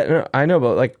on. Yeah, no, I know,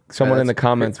 but like someone in the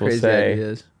comments will crazy say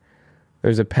ideas.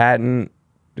 there's a patent,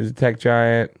 there's a tech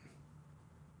giant.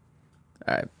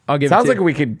 All right, I'll give. Sounds it to like you.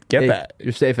 we could get Hey, that.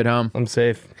 You're safe at home. I'm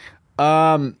safe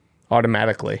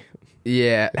automatically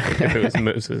Yeah. if it was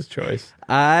Moose's choice.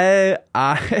 I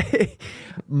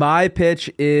my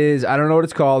pitch is I don't know what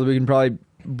it's called. We can probably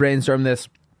brainstorm this.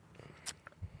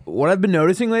 What I've been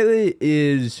noticing lately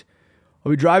is I'll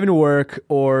be driving to work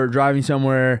or driving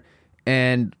somewhere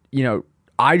and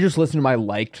I just listen to my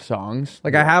liked songs.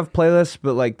 Like I have playlists,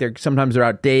 but like sometimes they're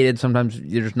outdated, sometimes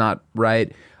they're just not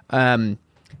right. And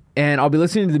I'll be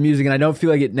listening to the music and I don't feel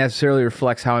like it necessarily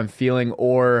reflects how I'm feeling,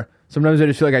 or sometimes I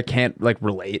just feel like I can't like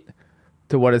relate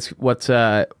to what's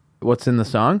in the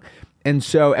song. And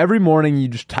so every morning you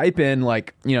just type in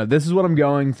like, this is what I'm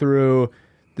going through.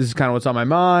 This is kind of what's on my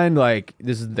mind. Like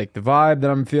this is like the vibe that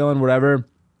I'm feeling, whatever.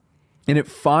 And it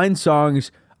finds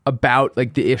songs about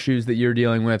like the issues that you're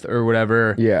dealing with or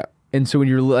whatever. Yeah. And so when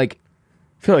you're like,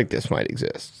 I feel like this might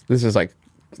exist. This is like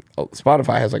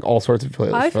Spotify has like all sorts of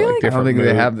playlists. I for, feel like like- I don't different think they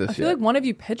moods. have this I feel yet. like one of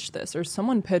you pitched this, or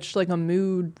someone pitched like a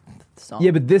mood song.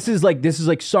 Yeah, but this is like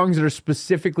songs that are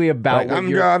specifically about Like, what I'm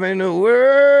you're, driving to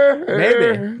work.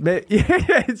 maybe.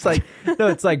 Yeah, it's like no,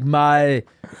 it's like my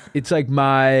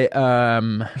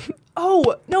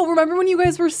Oh no! Remember when you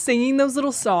guys were singing those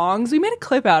little songs? We made a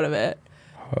clip out of it.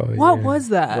 Oh, What yeah. was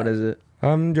that? what is it?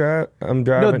 I'm driving.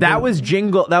 No, that was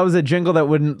jingle. That was a jingle that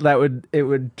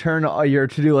would turn all your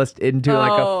to-do list into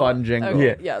like a fun jingle. Okay.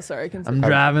 Yeah. Yeah. Sorry. I'm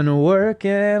driving to work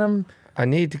and I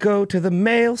need to go to the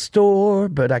mail store,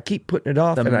 but I keep putting it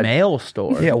off. The mail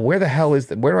store? Yeah, where the hell is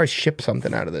where do I ship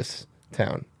something out of this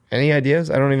town? Any ideas?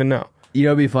 I don't even know. You know,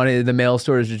 it'd be funny. The mail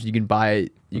store is just you can buy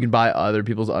other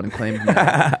people's unclaimed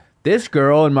mail. This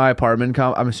girl in my apartment,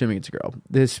 I'm assuming it's a girl.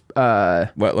 This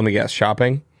What? Let me guess.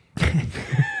 Shopping.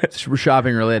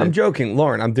 Shopping related. I'm joking,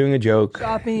 Lauren. I'm doing a joke.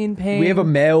 Shopping, paint. We have a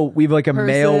mail purses.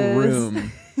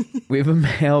 room. We have a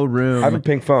mail room. I have a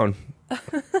pink phone.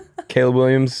 Caleb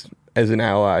Williams is an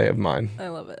ally of mine. I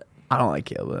love it. I don't like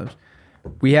Caleb Williams.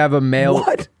 We have a mail.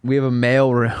 What? We have a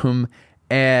mail room,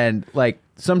 and like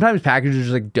sometimes packages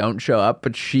just like don't show up.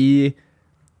 But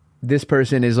this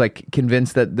person is like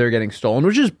convinced that they're getting stolen,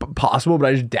 which is possible, but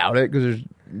I just doubt it because there's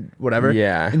whatever.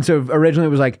 Yeah. And so originally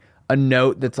it was like a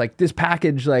note that's like, this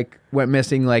package like went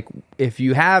missing. Like if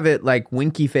you have it, like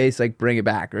winky face, like bring it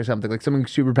back or something. Like something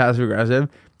super passive aggressive.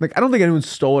 Like I don't think anyone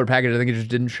stole her package. I think it just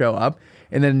didn't show up.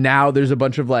 And then now there's a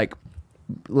bunch of like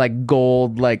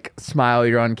gold, like smile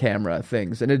you're on camera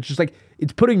things. And it's just like,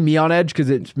 it's putting me on edge because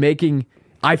it's making,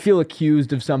 I feel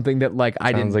accused of something that like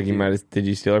I didn't. Sounds like you might have. Did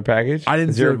you steal her package? I didn't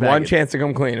Is steal there her package. one chance to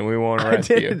come clean and we won't arrest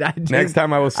you? I didn't. Next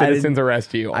time I will citizens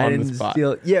arrest you I on didn't the spot.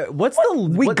 steal. Yeah, what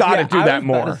gotta do I that was about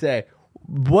more. to say,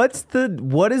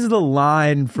 what is the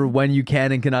line for when you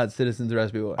can and cannot citizens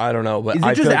arrest people? I don't know, but Is it I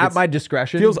just feel like at it's- my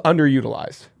discretion? Feels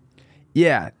underutilized.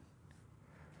 Yeah.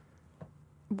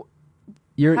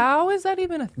 You're How is that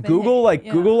even a thing? Google like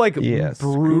Yes.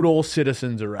 brutal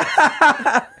citizens arrest.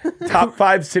 Top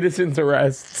 5 citizens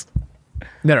arrests.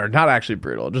 No, not actually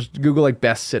brutal. Just Google like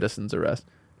best citizens arrest.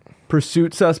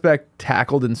 Pursuit suspect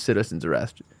tackled in citizens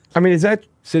arrest. I mean, is that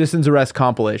Citizens arrest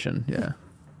compilation. Yeah.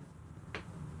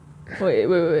 Wait.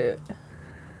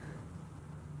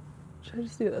 Should I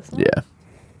just do this one? Yeah.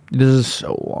 This is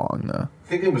so long though. I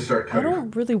think they would start I cutting.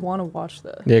 don't really want to watch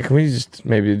this. Yeah, can we just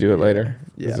maybe do it later?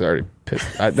 Yeah. It's already pissed.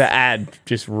 The ad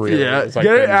just really. it's like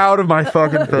Get it the- out of my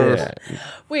fucking face. Yeah.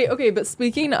 Wait, okay, but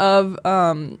speaking of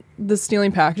the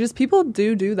stealing packages, people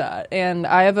do that. And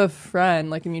I have a friend,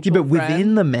 like a Yeah, mutual but friend.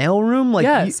 within the mailroom, like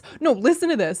Yes. No, listen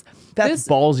to this. That's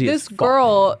ballsy as This fuck.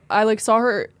 girl, I like saw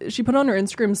her, she put on her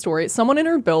Instagram story. Someone in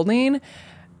her building,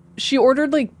 she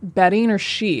ordered like bedding or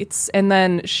sheets, and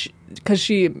then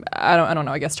because I don't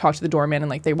know, I guess talked to the doorman and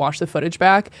like they watched the footage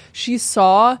back. She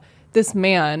saw this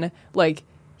man like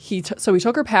so he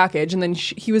took her package, and then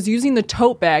he was using the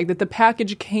tote bag that the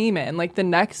package came in. Like the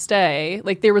next day,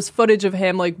 like there was footage of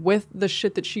him like with the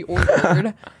shit that she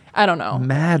ordered. I don't know.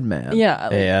 Madman. Yeah,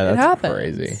 like, Yeah, it that's happens.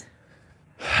 crazy.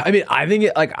 I mean, I think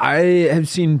I have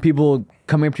seen people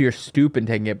coming up to your stoop and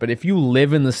taking it, but if you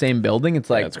live in the same building, it's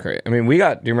like That's crazy. I mean, do you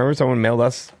remember someone mailed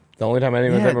us? The only time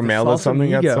anyone's ever mailed us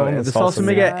something got stolen? The salsa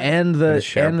miga and the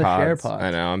share pods. pods. I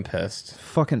know, I'm pissed.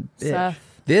 Fucking bitch. Seth.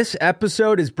 This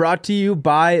episode is brought to you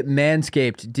by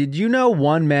Manscaped. Did you know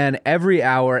one man every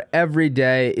hour, every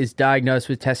day is diagnosed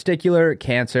with testicular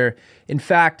cancer? In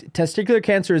fact, testicular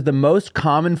cancer is the most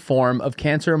common form of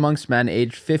cancer amongst men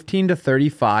aged 15 to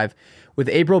 35. With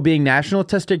April being National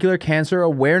Testicular Cancer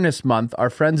Awareness Month, our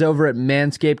friends over at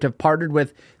Manscaped have partnered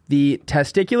with the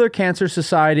Testicular Cancer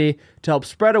Society to help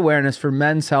spread awareness for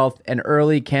men's health and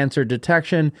early cancer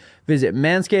detection. Visit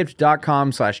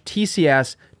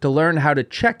manscaped.com/TCS to learn how to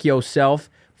check yourself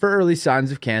for early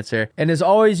signs of cancer. And as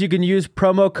always, you can use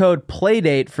promo code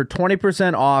PLAYDATE for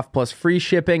 20% off plus free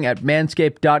shipping at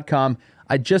manscaped.com.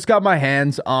 I just got my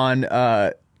hands on,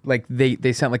 like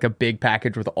they sent like a big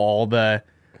package with all the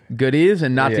goodies,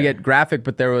 and not to Yeah. get graphic,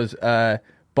 but there was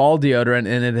ball deodorant,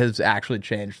 and it has actually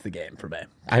changed the game for me.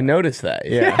 I noticed that.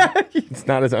 Yeah, it's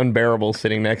not as unbearable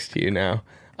sitting next to you now.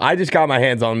 I just got my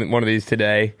hands on one of these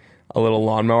today, a little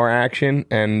lawnmower action,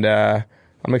 and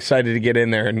I'm excited to get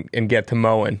in there and get to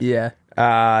mowing. Yeah.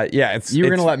 It's You were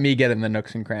going to let me get in the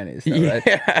nooks and crannies, though, right?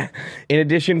 Yeah. In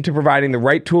addition to providing the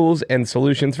right tools and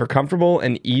solutions for comfortable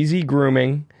and easy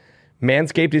grooming,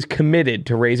 Manscaped is committed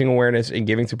to raising awareness and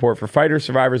giving support for fighters,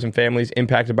 survivors, and families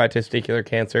impacted by testicular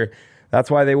cancer.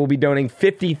 That's why they will be donating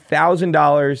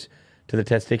 $50,000 to the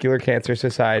Testicular Cancer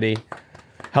Society.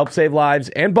 Help save lives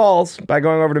and balls by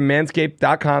going over to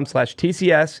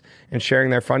manscaped.com/TCS and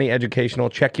sharing their funny educational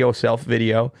check yourself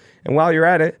video. And while you're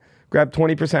at it, grab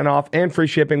 20% off and free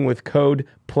shipping with code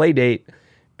PLAYDATE,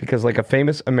 because like a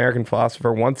famous American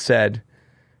philosopher once said,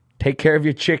 take care of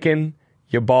your chicken,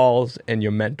 your balls, and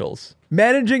your mentals.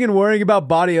 Managing and worrying about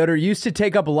body odor used to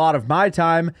take up a lot of my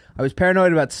time. I was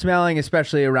paranoid about smelling,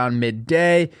 especially around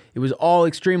midday. It was all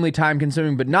extremely time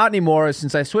consuming, but not anymore.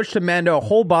 Since I switched to Mando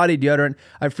whole body deodorant,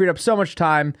 I've freed up so much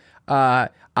time.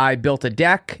 I built a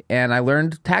deck and I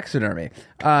learned taxidermy.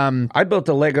 I built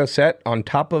a Lego set on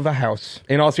top of a house.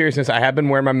 In all seriousness, I have been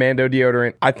wearing my Mando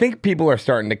deodorant. I think people are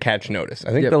starting to catch notice.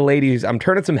 I think the ladies, I'm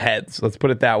turning some heads. Let's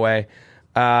put it that way.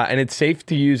 And it's safe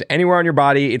to use anywhere on your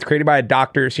body. It's created by a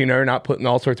doctor, so you're not putting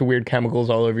all sorts of weird chemicals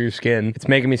all over your skin. It's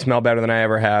making me smell better than I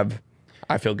ever have.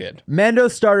 I feel good.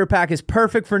 Mando's starter pack is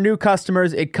perfect for new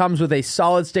customers. It comes with a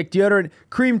solid stick deodorant,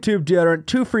 cream tube deodorant,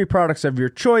 2 free products of your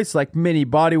choice like mini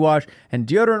body wash and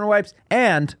deodorant wipes,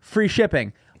 and free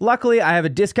shipping. Luckily, I have a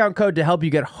discount code to help you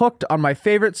get hooked on my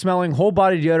favorite smelling whole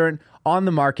body deodorant on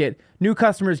the market. New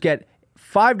customers get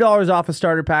 $5 off a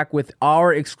starter pack with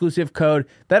our exclusive code.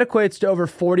 That equates to over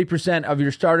 40% of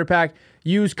your starter pack.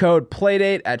 Use code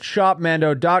PLAYDATE at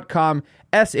shopmando.com,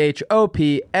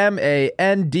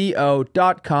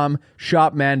 shopmando.com,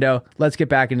 shopmando. Let's get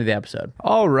back into the episode.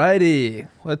 Alrighty,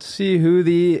 let's see who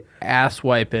the ass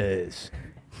wipe is.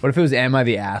 What if it was Am I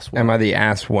the Ass Wipe? Am I the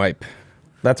ass wipe?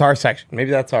 That's our section.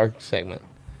 Maybe that's our segment.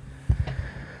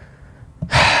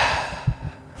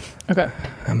 Okay.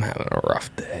 I'm having a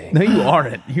rough day. No, you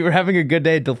aren't. You were having a good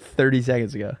day until 30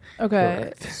 seconds ago.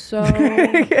 Okay. So.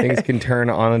 Things can turn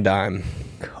on a dime.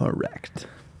 Correct.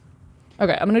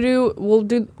 Okay,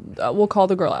 we'll call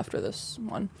the girl after this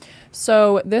one.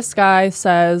 So this guy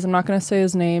says, I'm not going to say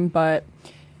his name, but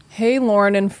hey,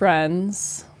 Lauren and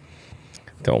friends.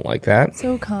 Don't like that.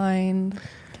 So kind.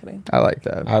 Kidding. I like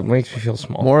that. It makes me feel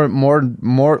small.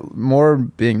 More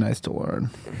being nice to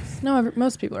Lauren. No,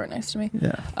 most people are nice to me.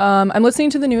 Yeah. I'm listening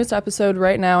to the newest episode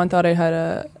right now and thought I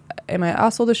had am I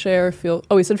asshole to share?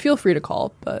 He said feel free to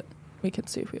call, but we can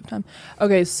see if we have time.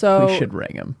 Okay, so we should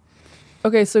ring him.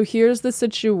 Okay, so here's the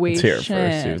situation. Let's hear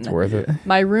it first, see if it's worth it.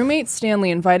 My roommate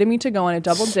Stanley invited me to go on a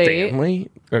double date.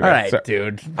 Stanley? Okay, all right,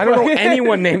 dude. I don't know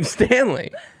anyone named Stanley.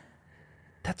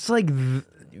 That's like What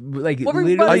were you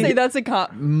literally about to say? That's a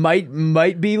cop.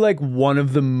 Might be like one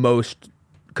of the most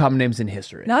common names in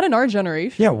history. Not in our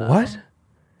generation. Yeah, though. what?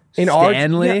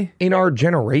 Stanley? In our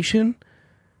generation?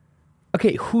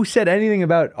 Okay, who said anything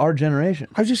about our generation?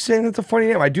 I was just saying that's a funny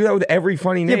name. I do that with every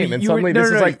funny name, and suddenly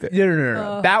this is like the...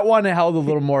 No. That one held a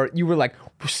little more. You were like,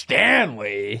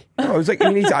 Stanley. No, I was like,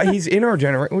 he's in our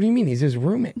generation. What do you mean? He's his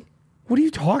roommate. What are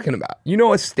you talking about? You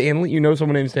know a Stanley? You know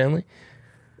someone named Stanley?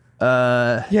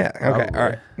 Yeah. Okay. Probably. All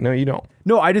right. No, you don't.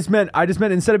 No, I just meant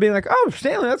instead of being like, oh,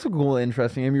 Stanley, that's a cool,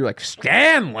 interesting name. You're like,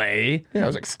 Stanley. Yeah, I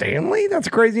was like, Stanley? That's a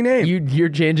crazy name. You're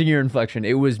changing your inflection.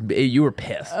 You were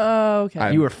pissed. Oh,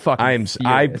 okay. You were fucking.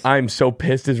 I'm so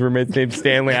pissed. His roommate's named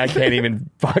Stanley. I can't even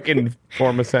fucking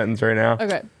form a sentence right now.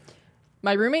 Okay.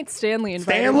 My roommate Stanley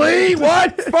invited Stanley?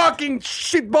 What fucking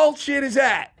shit bullshit is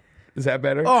that? Is that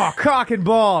better? Oh, cock and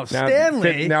balls.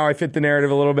 Stanley. Now I fit the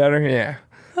narrative a little better. Yeah.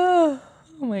 Oh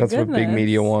my That's goodness. what big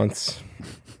media wants.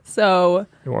 So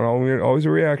You want always a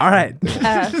reaction. All right.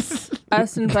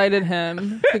 S invited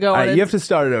him to go on. You have to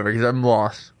start it over because I'm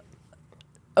lost.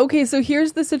 Okay, so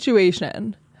here's the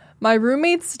situation. My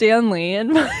roommate Stanley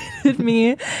invited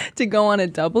me to go on a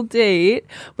double date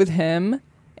with him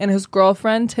and his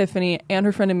girlfriend Tiffany and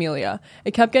her friend Amelia.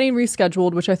 It kept getting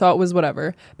rescheduled, which I thought was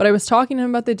whatever. But I was talking to him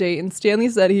about the date, and Stanley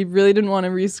said he really didn't want to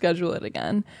reschedule it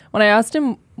again. When I asked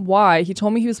him why, he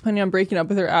told me he was planning on breaking up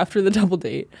with her after the double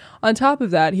date. On top of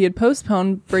that, he had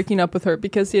postponed breaking up with her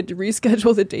because he had to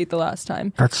reschedule the date the last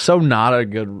time. That's so not a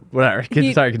good. Whatever.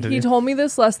 Sorry, continue. He told me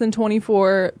this less than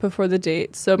 24 before the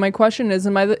date. So my question is,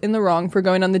 am I in the wrong for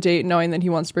going on the date knowing that he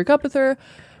wants to break up with her?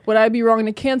 Would I be wrong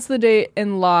to cancel the date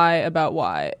and lie about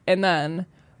why? And then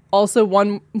also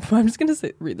I'm just going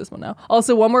to read this one now.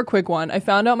 Also, one more quick one. I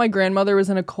found out my grandmother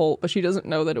was in a cult, but she doesn't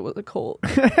know that it was a cult.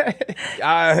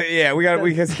 Yeah,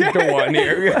 we can skip to one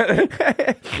here.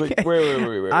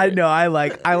 Wait. I know. I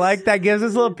like that gives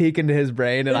us a little peek into his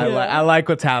brain, and I like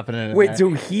what's happening. Wait,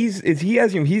 so is he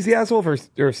asking he's the asshole or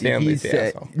Stanley's the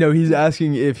asshole? No, he's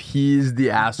asking if he's the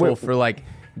asshole for like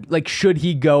should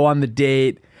he go on the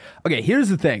date? Okay, here's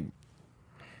the thing.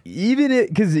 Even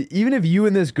if you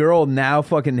and this girl now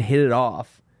fucking hit it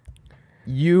off,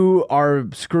 you are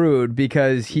screwed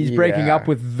because he's breaking up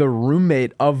with the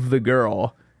roommate of the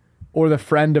girl or the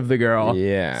friend of the girl.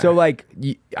 Yeah. So like,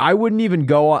 I wouldn't even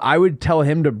go. I would tell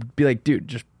him to be like, dude,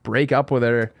 just break up with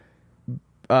her.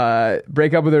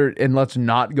 And let's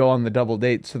not go on the double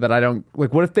date so that I don't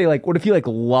like. What if he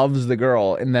loves the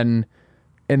girl and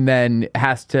then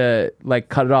has to like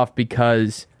cut it off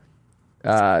because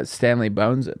Stanley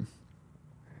bones him.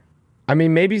 I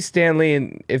mean, maybe Stanley,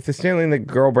 and if the Stanley and the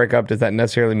girl break up, does that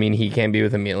necessarily mean he can't be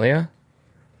with Amelia?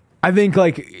 I think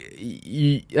like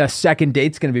a second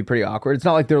date's gonna be pretty awkward. It's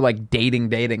not like they're like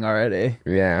dating already.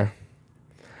 Yeah.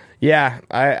 Yeah,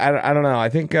 I don't know. I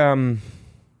think the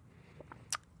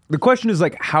question is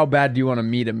like, how bad do you want to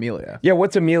meet Amelia? Yeah,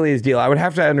 what's Amelia's deal? I would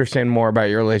have to understand more about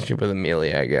your relationship with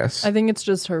Amelia, I guess. I think it's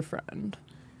just her friend.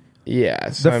 Yeah.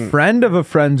 So The friend of a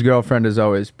friend's girlfriend is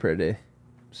always pretty.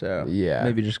 So Yeah.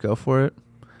 maybe just go for it.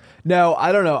 No,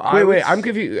 I don't know. Wait, I'm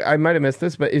confused. I might have missed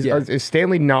this, but is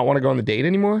Stanley not want to go on the date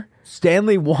anymore?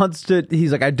 Stanley wants to.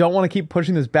 He's like, I don't want to keep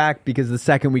pushing this back because the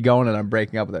second we go in it, I'm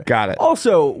breaking up with her. Got it.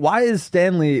 Also, why is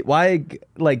Stanley? Why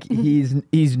like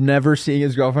he's never seeing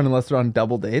his girlfriend unless they're on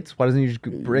double dates? Why doesn't he just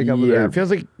break up with her? It feels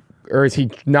like, or is he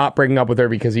not breaking up with her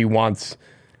because he wants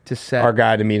To set our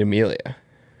guy to meet Amelia?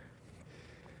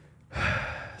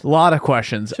 a lot of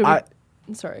questions. Should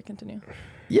we, sorry, continue.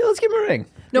 Yeah, let's give him a ring.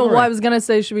 No, Give him a well, I ring. was going to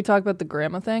say, should we talk about the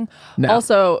grandma thing? No.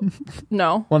 Also,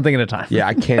 no. One thing at a time. Yeah,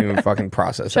 I can't even fucking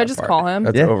process. Should I that just part. call him?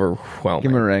 That's Yeah. overwhelming.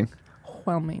 Give him a ring.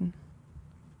 Whelming.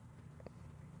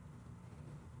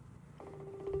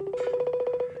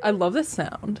 I love this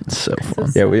sound. It's so This fun.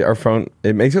 is Yeah, so- our phone.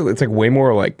 It makes it. It's like way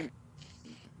more like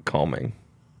calming.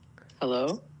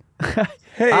 Hello?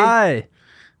 Hey, Hi.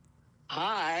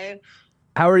 Hi.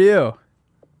 How are you?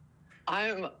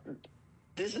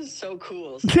 This is so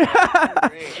cool.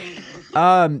 Great.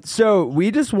 So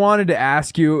we just wanted to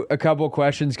ask you a couple of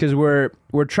questions because we're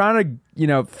trying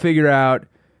to figure out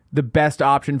the best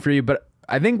option for you. But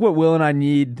I think what Will and I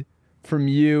need from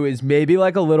you is maybe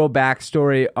like a little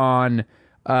backstory on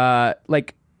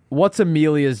like what's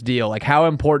Amelia's deal? Like how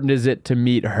important is it to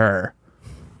meet her?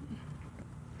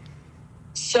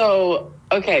 So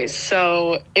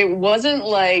it wasn't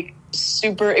like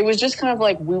super, it was just kind of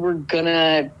like we were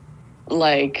gonna,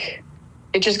 like,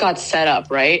 it just got set up,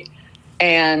 right?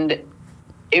 And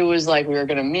it was like we were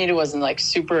gonna meet. It wasn't like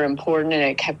super important and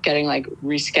it kept getting like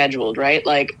rescheduled, right?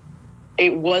 Like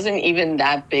it wasn't even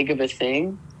that big of a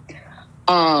thing.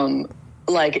 I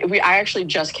actually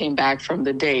just came back from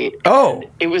the date. Oh.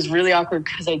 It was really awkward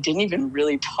because I didn't even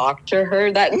really talk to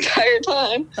her that entire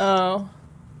time. Oh.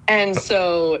 And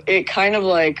so it kind of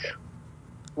like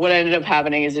what ended up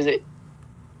happening is it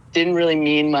didn't really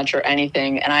mean much or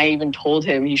anything. And I even told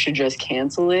him he should just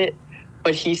cancel it.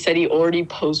 But he said he already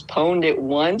postponed it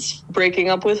once, breaking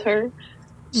up with her.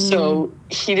 So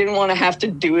he didn't want to have to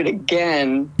do it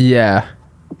again Yeah.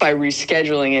 by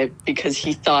rescheduling it because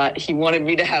he thought he wanted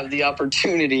me to have the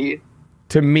opportunity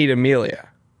to meet Amelia.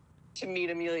 to meet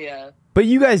Amelia. But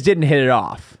you guys didn't hit it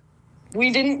off. We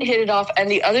didn't hit it off.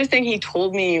 And the other thing he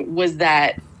told me was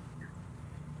that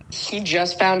he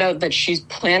just found out that she's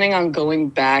planning on going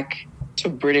back to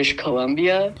British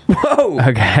Columbia, Whoa.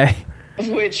 Okay.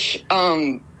 which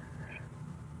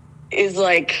is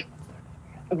like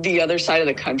the other side of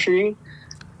the country.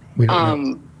 We don't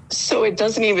know. So it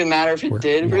doesn't even matter if it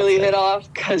did really hit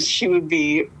off because she would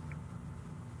be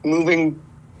moving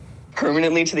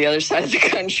permanently to the other side of the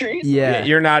country. Yeah.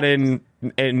 You're not in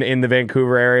the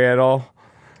Vancouver area at all.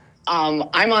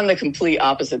 I'm on the complete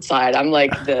opposite side. I'm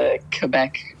like the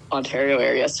Quebec, Ontario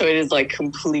area. So it is like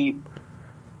complete.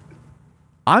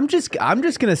 I'm just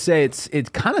gonna say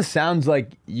it kind of sounds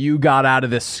like you got out of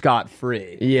this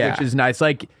scot-free. Yeah. Which is nice.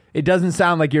 Like it doesn't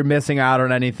sound like you're missing out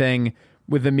on anything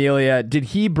with Amelia. Did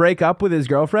he break up with his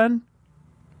girlfriend?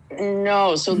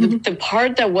 No. So the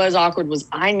part that was awkward was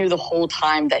I knew the whole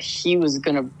time that he was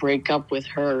going to break up with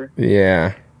her.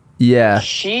 Yeah. Yeah.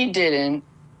 She didn't.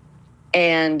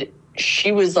 And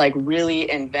she was like really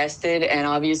invested and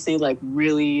obviously like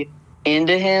really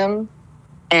into him.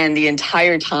 And the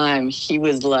entire time he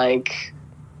was like,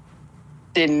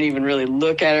 didn't even really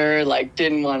look at her, like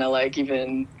didn't want to like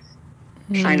even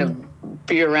kind of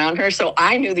be around her. So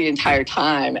I knew the entire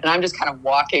time. And I'm just kind of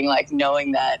walking like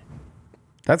knowing that.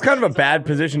 That's kind of a bad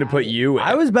position to put you in.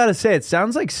 I was about to say it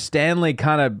sounds like Stanley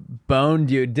kind of boned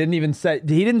you. He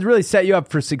didn't really set you up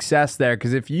for success there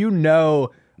because if you know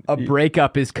a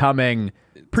breakup is coming,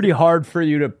 pretty hard for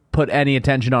you to put any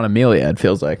attention on Amelia, it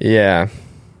feels like. Yeah.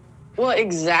 Well,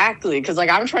 exactly. Because like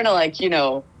I'm trying to like,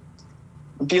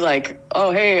 be like,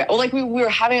 oh, hey, well, like we were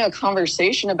having a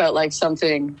conversation about like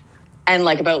something and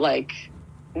like about like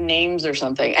names or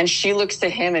something. And she looks to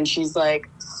him and she's like,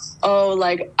 oh,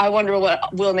 like, I wonder what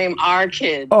we'll name our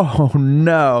kid. Oh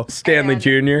no. Stanley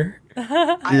Jr.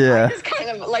 Yeah. I just kind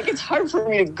of like, it's hard for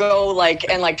me to go like,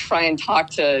 and like try and talk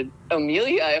to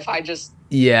Amelia if I just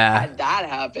Yeah. had that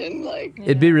happen. Like,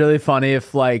 It'd be really funny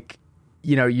if like,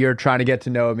 you're trying to get to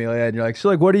know Amelia and you're like, so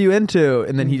like, what are you into?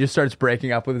 And then he just starts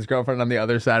breaking up with his girlfriend on the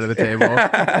other side of the table.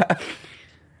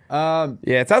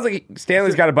 Yeah, it sounds like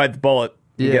Stanley's got to bite the bullet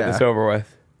and get this over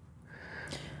with.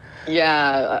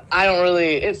 Yeah, I don't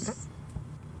really.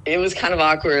 It was kind of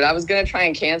awkward. I was gonna try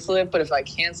and cancel it, but if I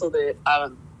canceled it, I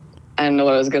didn't know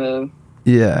what I was gonna.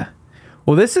 Yeah.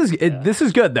 Well, this is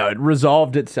good though. It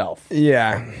resolved itself.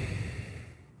 Yeah.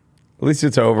 At least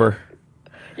it's over.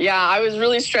 Yeah, I was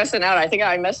really stressing out. I think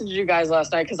I messaged you guys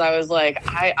last night because I was like,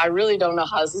 I really don't know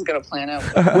how this is gonna plan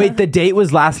out. Wait, the date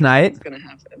was last night? What's gonna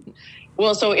happen?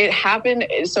 Well, so it happened.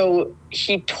 So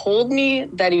he told me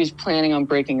that he was planning on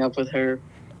breaking up with her,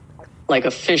 like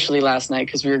officially last night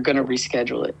because we were gonna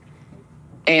reschedule it.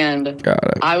 And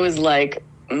I was like,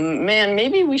 man,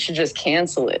 maybe we should just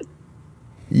cancel it.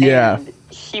 Yeah. And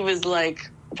he was like,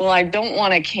 well, I don't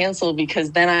want to cancel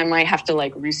because then I might have to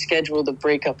like reschedule the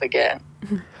breakup again.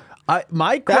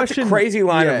 My That's question, a crazy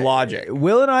line of logic.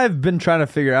 Will and I have been trying to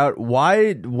figure out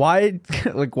why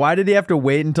did he have to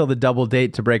wait until the double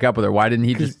date to break up with her? Why didn't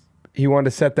he just? He wanted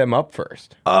to set them up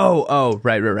first. Oh,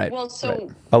 right. Well, so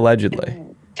Allegedly.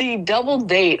 the double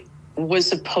date was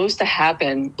supposed to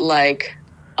happen like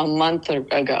a month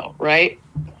ago, right?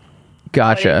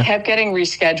 Gotcha. But it kept getting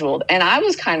rescheduled, and I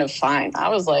was kind of fine. I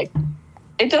was like,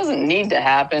 it doesn't need to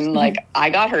happen. Like, I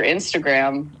got her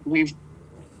Instagram.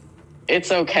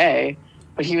 It's okay.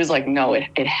 But he was like, no,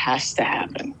 it has to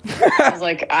happen. I was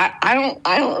like, I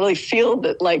don't really feel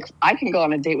that, like, I can go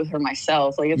on a date with her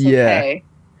myself. Like, it's okay.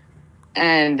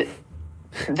 And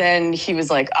then he was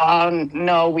like, oh,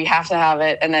 no, we have to have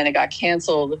it. And then it got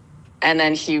canceled. And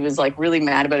then he was like really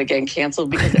mad about it getting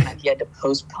canceled because it meant he had to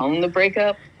postpone the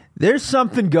breakup. There's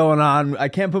something going on. I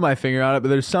can't put my finger on it, but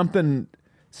there's something.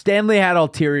 Stanley had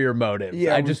ulterior motives.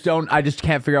 Yeah, I just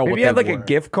can't figure out what Maybe he had like were. a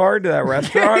gift card to that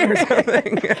restaurant or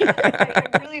something.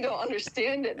 I really don't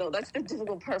understand it though. That's the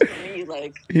difficult part for me.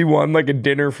 Like, He won like a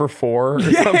dinner for 4 or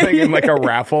something in like a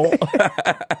raffle.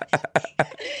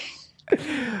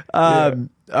 All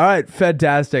right,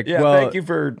 fantastic. Yeah, well, thank you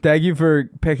for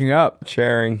picking up.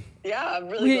 sharing. yeah, I'm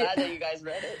really glad that you guys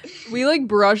read it. We like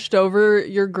brushed over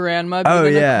your grandma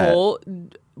being in a cult.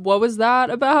 What was that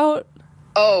about?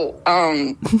 Oh,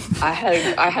 I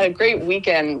had a great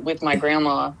weekend with my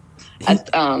grandma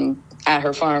at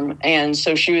her farm, and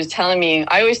so she was telling me.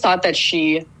 I always thought that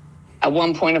she, at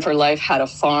one point of her life, had a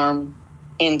farm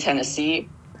in Tennessee,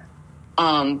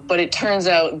 but it turns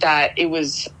out that it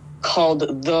was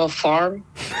called The Farm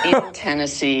in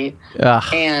Tennessee,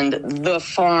 and The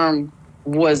Farm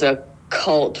was a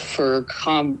cult for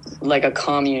like a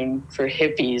commune for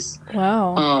hippies.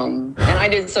 Wow. And I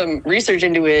did some research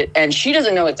into it, and she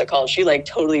doesn't know it's a cult. She like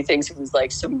totally thinks it was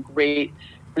like some great,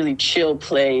 really chill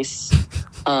place.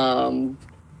 Everyone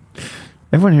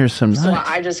hears some. So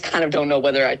I just kind of don't know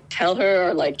whether I tell her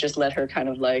or like just let her kind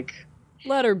of like.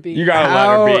 Let her be. You gotta let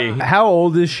her be. How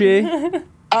old is she?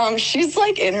 She's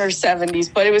like in her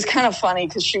 70s, but it was kind of funny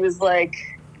because she was like,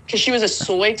 because she was a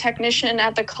soy technician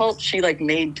at the cult. She like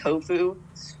made tofu.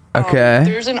 Okay.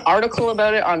 There's an article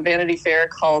about it on Vanity Fair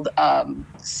called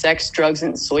Sex, Drugs,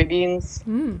 and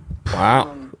Soybeans.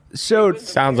 Wow. So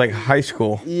Sounds like high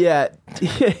school. yeah,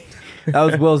 that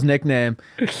was Will's nickname.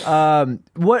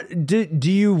 What do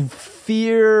you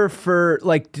fear for?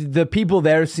 Like, do the people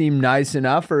there seem nice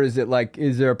enough, or is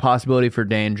there a possibility for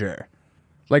danger?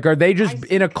 Like, are they just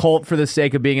in a cult for the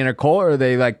sake of being in a cult, or are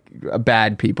they like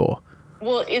bad people?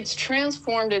 Well, it's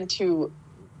transformed into.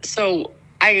 So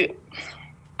here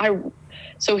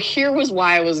was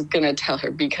why I was gonna tell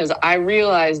her, because I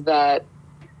realized that.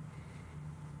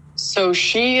 So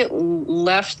she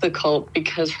left the cult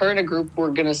because her and a group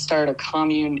were gonna start a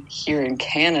commune here in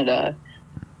Canada,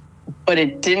 but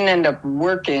it didn't end up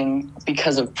working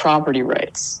because of property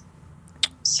rights.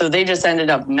 So they just ended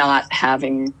up not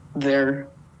having their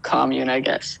commune, I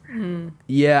guess.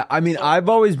 Yeah, I mean, I've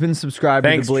always been subscribed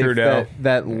Thanks, to the belief Trudeau.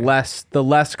 that the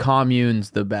less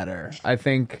communes, the better. I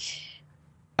think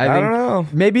don't know.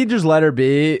 Maybe just let her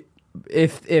be.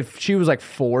 If she was like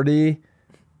 40,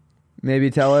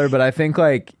 maybe tell her. But I think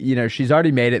like, she's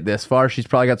already made it this far. She's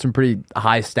probably got some pretty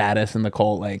high status in the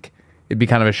cult. Like, it'd be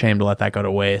kind of a shame to let that go to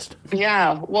waste.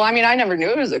 Yeah. Well, I mean, I never knew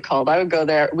it was a cult. I would go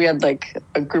there. We had like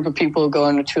a group of people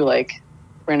going to like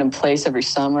random place every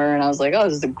summer, and I was like, oh,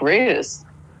 this is the greatest.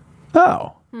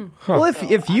 Oh. Well,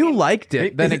 if you liked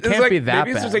it, then it It's can't like, be that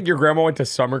maybe bad. it's just like your grandma went to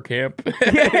summer camp.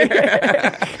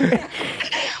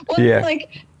 Well, Yeah.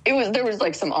 like there was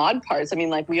like some odd parts. I mean,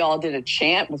 like we all did a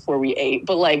chant before we ate,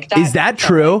 but like Is that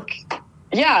true?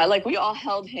 Yeah, like we all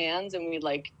held hands and we'd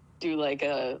like do like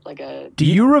a. Do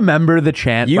you remember the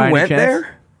chant? You by any went chance?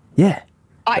 there? Yeah.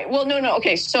 No.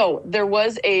 Okay, so there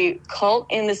was a cult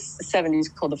in the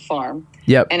 70s called The Farm.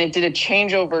 Yep. And it did a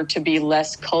changeover to be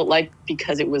less cult-like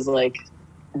because it was like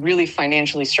really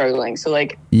financially struggling. So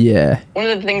like, Yeah. one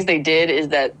of the things they did is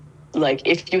that like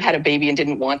if you had a baby and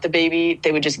didn't want the baby,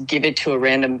 they would just give it to a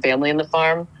random family in the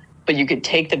farm, but you could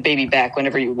take the baby back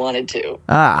whenever you wanted to.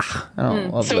 Ah, I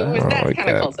don't love So that. it was that like kind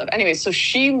of that. cool stuff. Anyway, so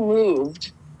she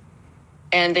moved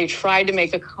and they tried to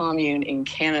make a commune in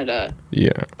Canada,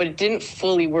 Yeah. but it didn't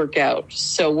fully work out.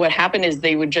 So what happened is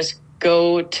they would just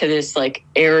go to this like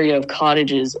area of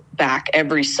cottages back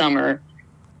every summer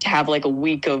to have like a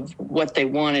week of what they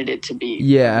wanted it to be.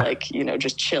 Yeah. Like, you know,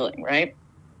 just chilling, right?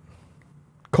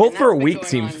 Cult And for a that's been week going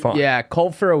seems on- fun. Yeah,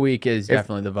 cult for a week is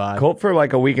definitely the vibe. Cult for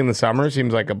like a week in the summer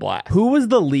seems like a blast. Who was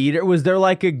the leader? Was there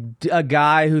like a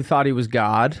guy who thought he was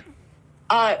God?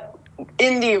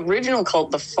 In the original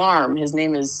cult, The Farm, his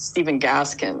name is Stephen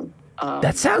Gaskin.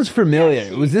 That sounds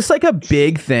familiar. Was this like a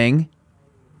big thing?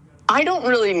 I don't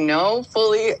really know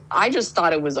fully. I just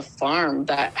thought it was a farm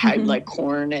that had like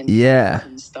corn and Yeah.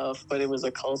 and stuff, but it was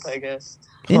a cult, I guess.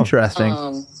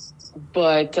 Interesting.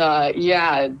 But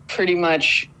yeah, pretty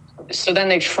much. So then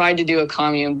they tried to do a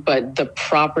commune, but the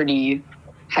property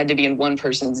had to be in one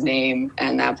person's name,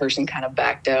 and that person kind of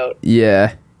backed out.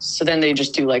 Yeah. So then they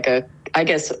just do like a, I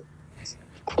guess,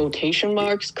 quotation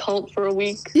marks cult for a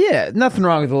week. Yeah, nothing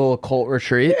wrong with a little cult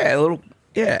retreat. Yeah, a little.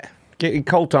 Yeah, get your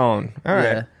cult on. All right.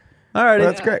 Yeah. All right. Well,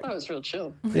 that's Yeah, great. That was real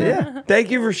chill. Yeah.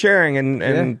 Thank you for sharing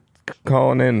and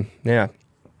calling in. Yeah.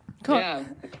 Cool. Yeah.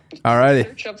 All righty.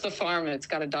 Search up The Farm, and it's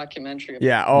got a documentary. About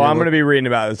Yeah. Oh, I'm going to be reading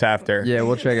about this after. Yeah,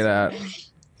 we'll check it out.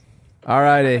 All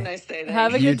righty. it. Nice day.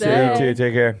 Have a You good too. day. You too.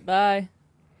 Take care. Bye.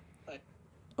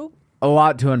 A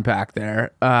lot to unpack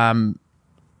there.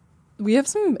 We have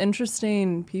some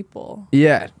interesting people.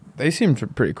 Yeah, they seem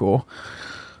pretty cool.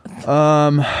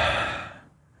 All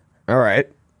right.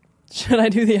 Should I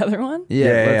do the other one? Yeah,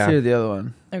 Yeah, let's yeah. hear the other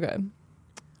one. Okay.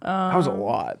 That was a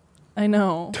lot. I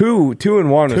know. Two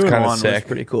and one was Two and kind one of sick. was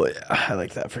pretty cool. Yeah, I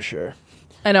like that for sure.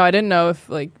 I know. I didn't know if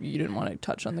like you didn't want to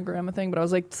touch on the grandma thing, but I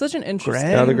was like, such an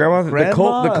interesting. No, the grandma, the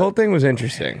Grandma. cult thing was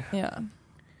interesting. Yeah.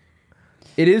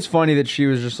 It is funny that she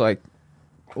was just like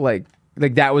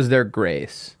that was their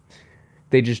grace.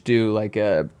 They just do like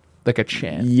a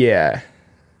chant. Yeah.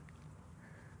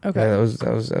 Okay. Yeah,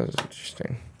 that was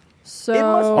interesting. So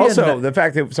Also, the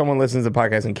fact that someone listens to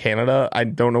podcasts in Canada, I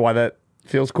don't know why that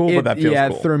feels cool, but that feels yeah,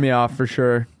 cool. it threw me off for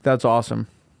sure. That's awesome.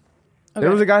 okay.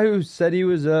 There was a guy who said he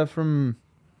was from.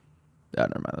 Oh,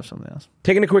 never mind. There's something else.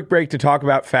 Taking a quick break to talk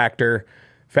about Factor.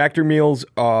 Factor meals,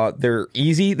 they're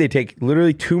easy. They take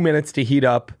literally 2 minutes to heat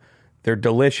up. They're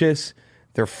delicious.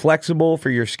 They're flexible for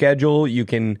your schedule. You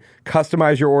can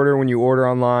customize your order when you order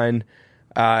online.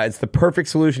 It's the perfect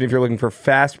solution if you're looking for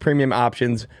fast premium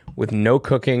options with no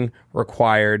cooking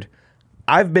required.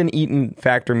 I've been eating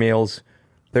Factor meals.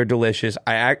 They're delicious.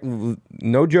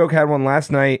 No joke, had one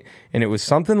last night, and it was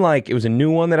something like, it was a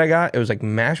new one that I got. It was like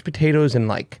mashed potatoes and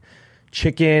like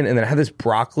chicken, and then it had this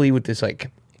broccoli with this like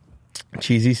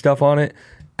cheesy stuff on it.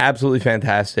 Absolutely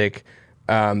fantastic.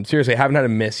 Seriously, I haven't had a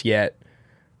miss yet.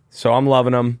 So I'm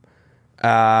loving them.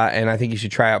 And I think you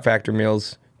should try out Factor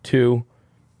meals too.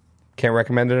 Can't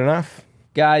recommend it enough.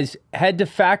 Guys, head to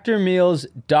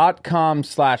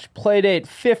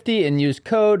factormeals.com/playdate50 and use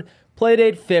code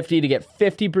playdate50 to get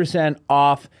 50%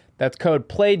 off. That's code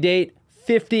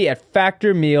playdate50 at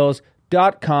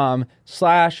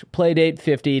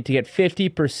factormeals.com/playdate50 to get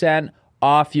 50%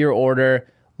 off your order.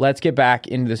 Let's get back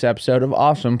into this episode of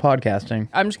awesome podcasting.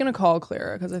 I'm just gonna call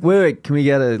Clara because I think Wait, can we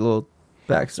get a little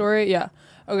backstory? story. Yeah.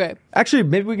 Okay. Actually,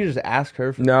 maybe we could just ask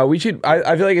her. No, we should.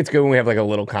 I feel like it's good when we have like a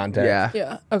little context. Yeah.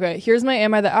 Yeah. Okay. Here's my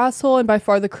Am I the Asshole and by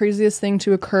far the craziest thing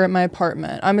to occur at my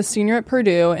apartment. I'm a senior at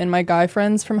Purdue and my guy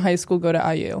friends from high school go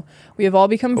to IU. We have all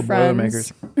become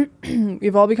friends.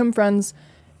 We've all become friends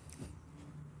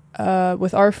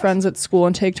with our friends at school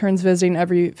and take turns visiting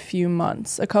every few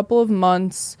months. A couple of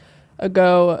months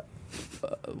ago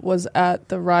was at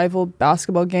the rival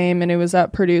basketball game and it was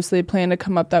at Purdue, so they planned to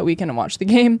come up that weekend and watch the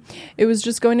game. It was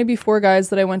just going to be 4 guys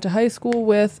that I went to high school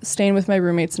with, staying with my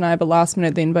roommates and I, but last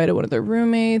minute they invited one of their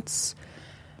roommates.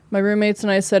 My roommates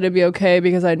and I said it'd be okay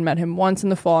because I'd met him once in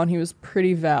the fall and he was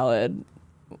pretty valid.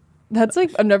 That's like,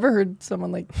 I've never heard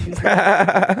someone like use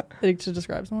that like, to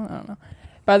describe someone. I don't know.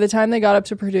 By the time they got up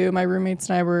to Purdue, my roommates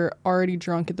and I were already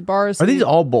drunk at the bars. Are these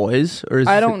all boys? Or is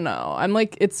I this don't know. I'm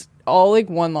like, it's all like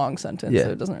one long sentence, Yeah.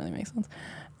 so it doesn't really make sense.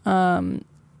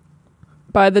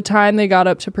 By the time they got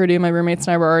up to Purdue, my roommates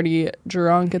and I were already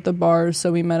drunk at the bars,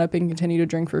 so we met up and continued to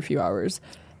drink for a few hours.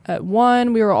 At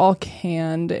 1, we were all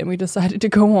canned, and we decided to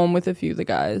go home with a few of the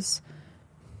guys,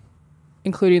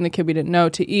 including the kid we didn't know,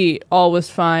 to eat. All was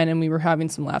fine, and we were having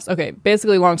some laughs. Okay,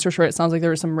 basically, long story short, it sounds like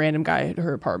there was some random guy at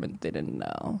her apartment that they didn't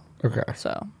know. Okay.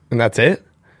 So, And that's it?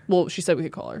 Well, she said we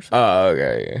could call her. So. Oh,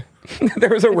 okay. There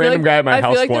was a random guy at my house I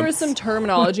feel like once. there was some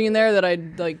terminology in there that I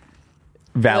like.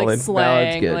 Valid. Like slang,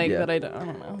 Valid's good, like yeah. that I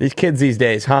don't know. These kids these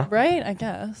days, huh? Right? I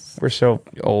guess. We're so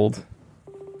old.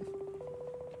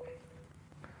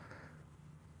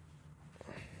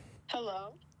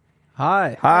 Hello.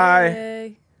 Hi. Hi.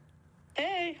 Hey.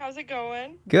 Hey, how's it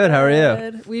going? Good. How are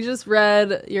you? Good. We just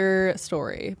read your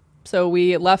story. So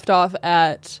we left off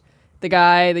at the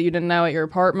guy that you didn't know at your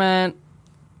apartment.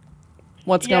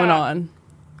 What's going Yeah. on?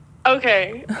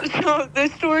 Okay, so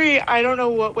this story, I don't know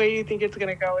what way you think it's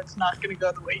gonna go. It's not gonna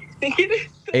go the way you think it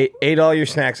is. Ate all your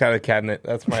snacks out of the cabinet.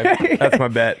 That's my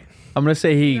bet. I'm gonna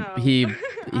say he No. he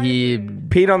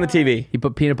Peed on the TV. he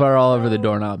put peanut butter all over the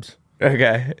doorknobs.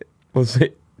 Okay. We'll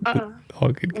see.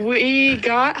 All good. We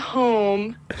got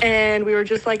home and we were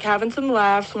just like having some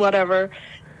laughs, whatever.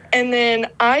 And then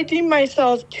I deemed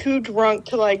myself too drunk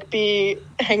to like be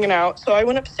hanging out, so I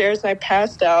went upstairs and I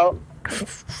passed out.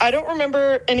 I don't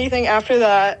remember anything after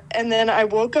that. And then I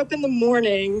woke up in the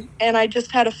morning and I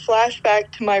just had a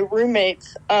flashback to my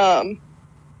roommates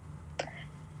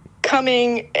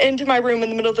coming into my room in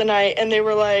the middle of the night, and they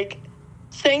were like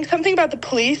saying something about the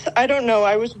police. I don't know.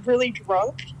 I was really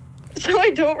drunk, so I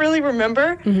don't really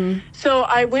remember. So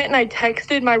I went and I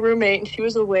texted my roommate, and she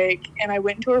was awake, and I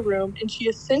went into her room, and she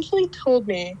essentially told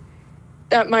me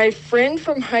that my friend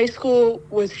from high school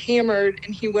was hammered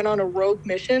and he went on a rogue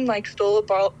mission, like stole a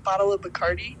bottle of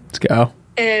Bacardi Let's go.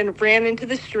 and ran into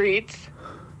the streets.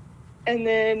 And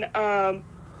then I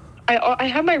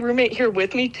have my roommate here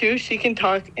with me too. She can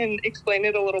talk and explain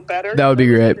it a little better. That would be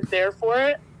great. She's there for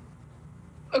it.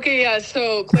 Okay, yeah,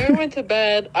 so Claire went to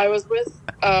bed. I was with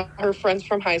her friends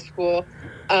from high school.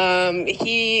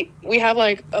 We have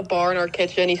like a bar in our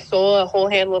kitchen. He stole a whole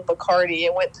handle of Bacardi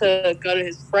and went to go to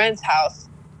his friend's house.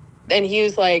 And he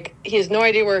was like, he has no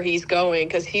idea where he's going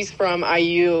because he's from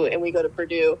IU and we go to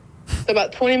Purdue. So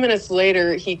about 20 minutes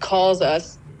later, he calls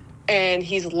us and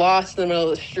he's lost in the middle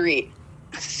of the street.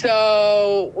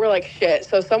 So we're like, shit.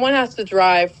 So someone has to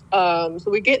drive. So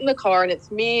we get in the car and it's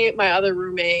me, my other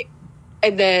roommate,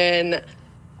 and then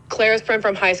Claire's friend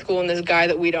from high school and this guy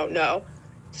that we don't know.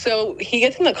 So he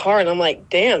gets in the car and I'm like,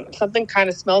 damn, something kind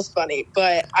of smells funny,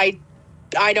 but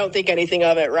I don't think anything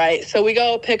of it, right? So we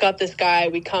go pick up this guy,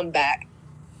 we come back.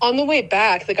 On the way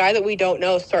back, the guy that we don't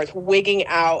know starts wigging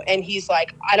out and he's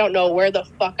like, I don't know where the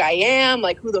fuck I am,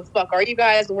 like who the fuck are you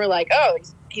guys? And we're like, oh,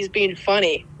 he's being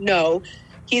funny. No,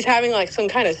 he's having like some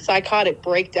kind of psychotic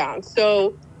breakdown.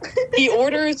 So he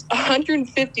orders a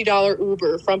 $150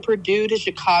 Uber from Purdue to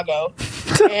Chicago.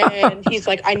 And he's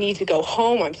like, I need to go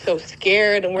home. I'm so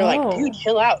scared. And we're like, dude,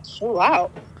 chill out.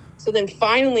 So then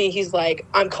finally he's like,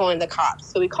 I'm calling the cops.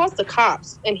 So he calls the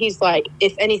cops and he's like,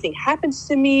 if anything happens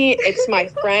to me, it's my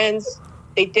friends.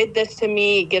 They did this to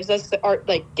me. Gives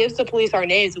the police our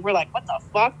names. And we're like, what the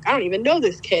fuck? I don't even know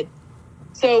this kid.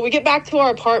 So we get back to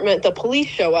our apartment. The police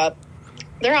show up.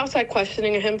 They're outside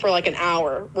questioning him for like an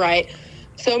hour, right?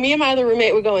 So me and my other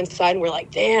roommate would go inside and we're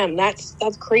like, damn, that's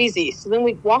crazy. So then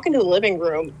we walk into the living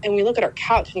room and we look at our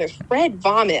couch and there's red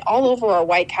vomit all over our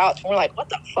white couch. And we're like, what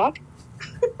the fuck?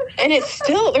 And there's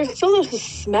still this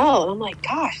smell. And I'm like,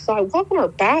 gosh. So I walk in our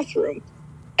bathroom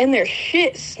and there's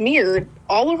shit smeared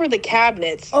all over the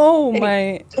cabinets. Oh, and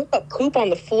my. he took a poop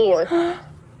on the floor.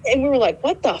 And we were like,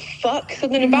 what the fuck? So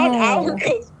then about an hour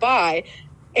goes by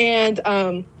and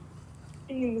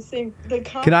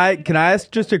Can I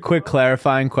ask just a quick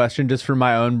clarifying question just for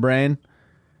my own brain?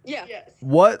 Yeah. Yes.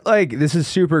 What, like, this is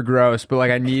super gross, but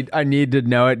like I need to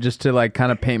know it just to like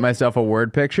kind of paint myself a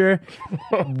word picture.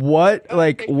 What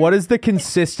is the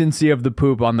consistency of the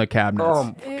poop on the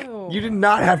cabinets? Ew. You did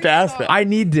not have to ask that. I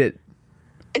need it.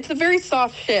 It's a very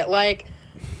soft shit. Like,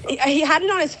 he had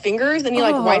it on his fingers and he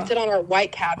like wiped it on our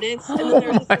white cabinets. And then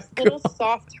there's just this little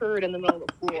soft turd in the middle of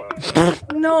the floor.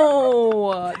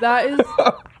 No, that is.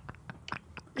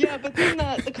 Yeah, but then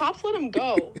the cops let him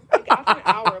go. Like, after an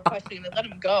hour of questioning, they let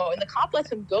him go. And the cop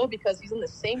lets him go because he's in the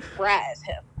same frat as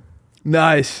him.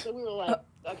 Nice. So we were like,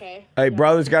 okay. Hey,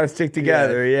 brothers got to stick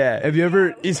together. Yeah. Have you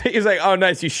ever? He's like, oh,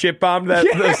 nice. You shit bombed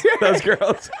those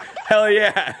girls. Hell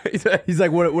yeah. He's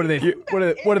like, what are they?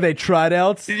 What are they?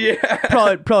 Tryouts?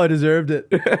 Yeah. Probably deserved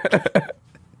it.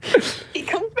 He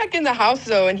comes back in the house,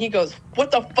 though, and he goes,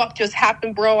 what the fuck just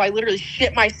happened, bro? I literally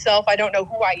shit myself. I don't know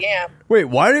who I am. Wait,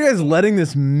 why are you guys letting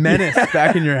this menace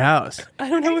back in your house? I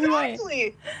don't know who I am.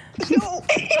 Exactly. So,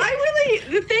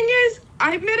 the thing is,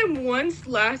 I met him once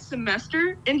last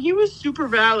semester, and he was super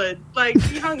valid. Like,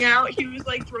 we hung out, he was,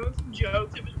 like, throwing some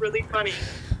jokes. It was really funny.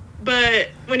 But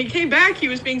when he came back, he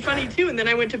was being funny, too, and then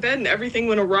I went to bed, and everything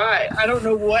went awry. I don't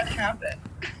know what happened.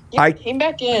 Yeah, I came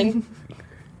back in,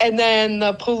 And then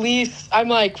the police, I'm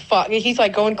like, fuck. He's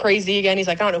like going crazy again. He's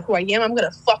like, I don't know who I am. I'm going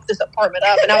to fuck this apartment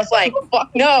up. And I was like,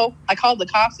 fuck no. I called the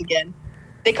cops again.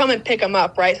 They come and pick him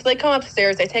up, right? So they come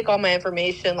upstairs. They take all my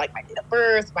information, like my date of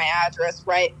birth, my address,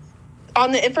 right?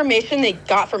 On the information they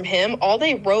got from him, all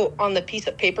they wrote on the piece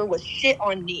of paper was shit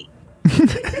on me.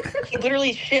 He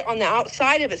literally shit on the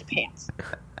outside of his pants.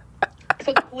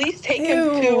 So the police take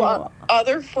him to our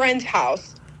other friend's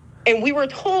house. And we were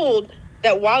told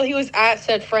that while he was at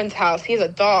said friend's house, he has a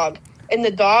dog. And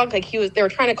the dog, like they were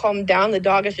trying to calm him down. The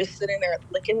dog is just sitting there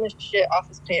licking the shit off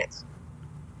his pants.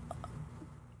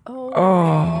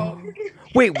 Oh.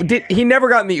 Wait, he never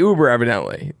got in the Uber,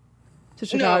 evidently. To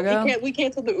Chicago? No, we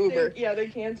canceled the Uber. They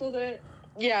canceled it.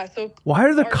 Yeah, so... Why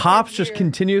are the cops just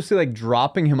continuously, like,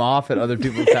 dropping him off at other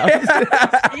people's houses?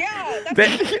 Yeah,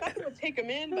 that's what take him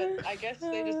in, but I guess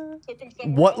they just took him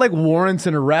somewhere What, else. like, warrants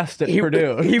an arrest at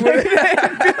Purdue?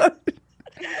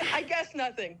 I guess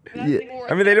nothing. Yeah.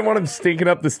 I mean, they didn't want him stinking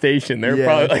up the station. They're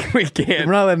probably like, we can't.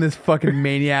 We're not letting this fucking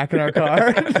maniac in our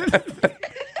car.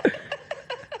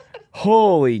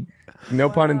 Holy, no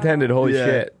pun intended. Holy Yeah.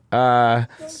 shit.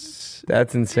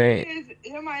 That's insane.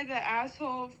 Am I the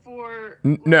asshole for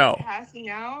No. passing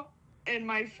out? And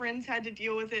my friends had to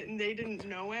deal with it, and they didn't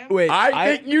know him. Wait,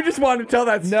 I think you just wanted to tell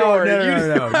that story.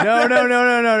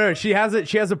 No. She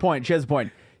has a point.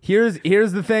 Here's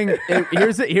the thing.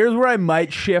 Here's where I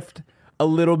might shift a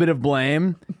little bit of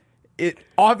blame.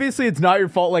 Obviously it's not your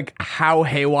fault, like how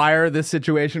haywire this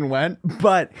situation went,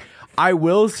 but I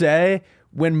will say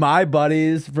when my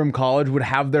buddies from college would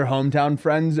have their hometown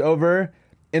friends over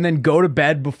and then go to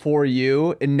bed before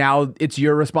you, and now it's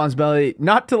your responsibility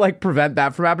not to like prevent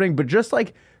that from happening, but just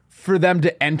like for them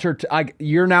to like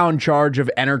you're now in charge of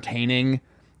entertaining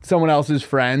someone else's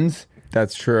friends.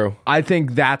 That's true. I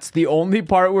think that's the only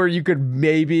part where you could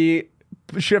maybe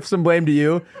shift some blame to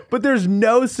you, but there's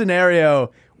no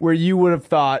scenario where you would have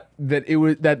thought that it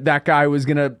was that guy was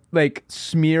gonna like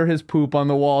smear his poop on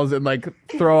the walls and like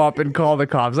throw up and call the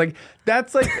cops. Like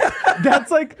that's like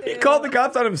He called the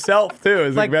cops on himself too.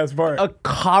 Is like the best part. a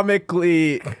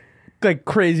comically like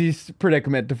crazy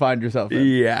predicament to find yourself in.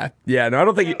 Yeah. No, I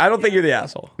don't think you're the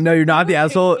asshole. No, you're not the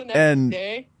asshole. The next And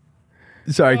day,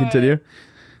 sorry, continue.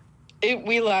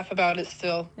 we laugh about it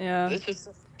still. Yeah. It's just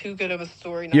too good of a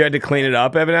story. You had to clean it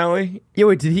up, evidently. Yeah,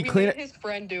 wait, did he We clean made it? his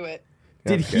friend do it.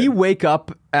 Did That's he good. wake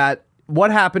up at what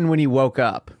happened when he woke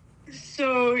up?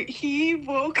 So he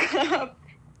woke up,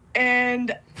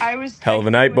 and I was Hell of a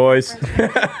texting night, with boys. my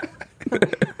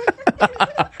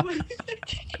friend.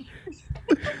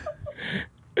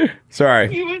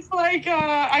 Sorry. He was like,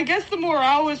 I guess the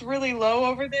morale was really low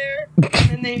over there,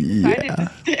 and they decided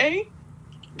to stay.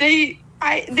 They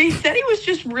said he was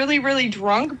just really, really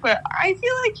drunk, but I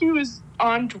feel like he was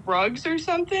on drugs or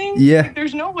something. Yeah. Like,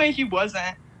 there's no way he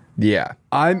wasn't. Yeah.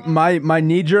 My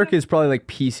knee jerk is probably like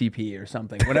PCP or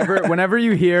something. Whenever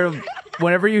you hear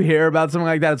about something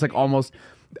like that, it's like almost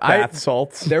Bath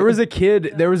salts. There was a kid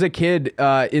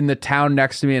in the town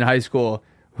next to me in high school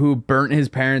who burnt his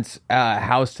parents'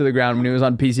 house to the ground when he was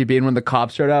on PCP, and when the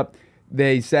cops showed up,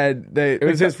 they said It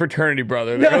was his fraternity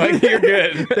brother. They're like, you're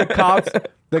good.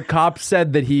 the cops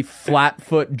said that he flat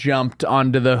foot jumped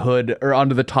onto the hood or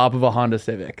onto the top of a Honda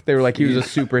Civic. They were like he was a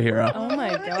superhero. Oh my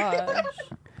gosh.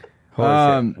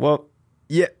 Holy shit. Well,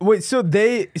 Yeah, wait. So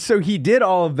he did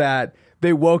all of that.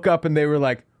 They woke up and they were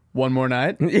like, one more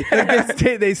night. Like,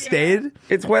 they stayed.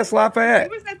 it's West He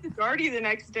Lafayette. was at the Darty the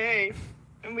next day,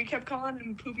 and we kept calling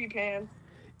him Poopy Pants.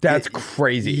 That's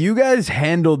crazy. You guys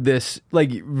handled this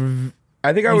like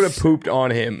I think I would have pooped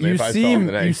on him you if I saw him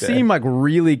the seem next day. like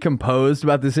really composed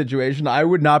about the situation. I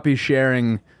would not be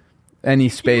sharing any He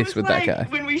space was with like, that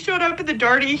guy. When we showed up at the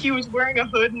Darty, he was wearing a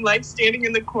hood and like standing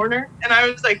in the corner, and I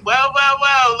was like, wow,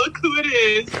 look who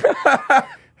it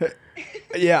is.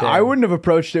 Yeah, I wouldn't have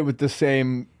approached it with the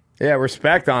same Yeah,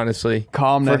 respect, honestly.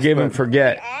 calmness. Forgive and but-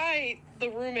 forget. The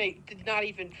roommate, did not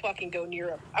even fucking go near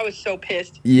him. I was so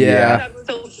pissed. Yeah. I was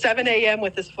until 7 a.m.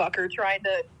 with this fucker trying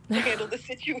to handle the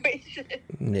situation.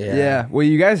 Yeah. Well,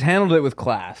 you guys handled it with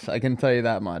class. I can tell you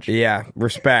that much. Yeah,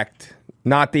 respect.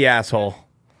 Not the asshole.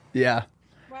 Yeah.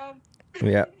 Well,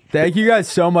 Yeah. Thank you guys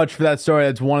so much for that story.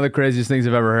 That's one of the craziest things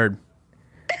I've ever heard.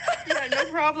 yeah, no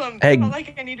problem. Hey. I felt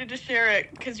like I needed to share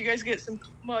it because you guys get some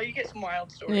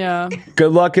wild stories. Yeah.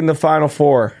 Good luck in the Final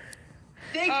Four.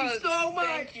 Thank you so much.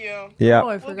 Thank you. Yeah. Oh,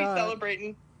 I We'll be forgot.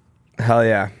 celebrating. Hell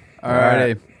yeah.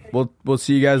 Alrighty. We'll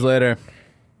see you guys later.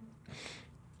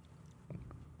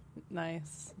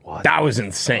 Nice. That was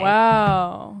insane.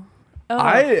 Wow. Oh.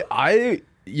 I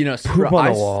Poop on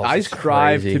the walls I is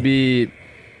strive crazy. to be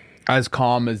as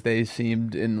calm as they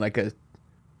seemed in like a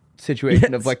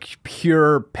situation of like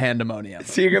pure pandemonium.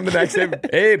 Seeing him the next day,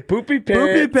 hey, poopy pants.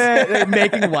 Poopy pants. They're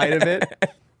making light of it.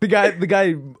 The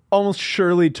guy almost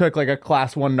surely took like a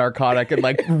class 1 narcotic and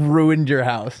like ruined your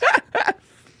house.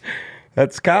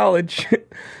 That's college.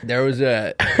 There was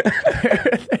a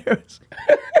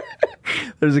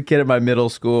kid at my middle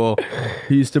school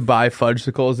who used to buy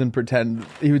fudgesicles and pretend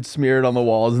he would smear it on the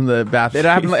walls in the bathroom. It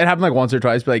happened like once or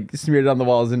twice, but like smeared it on the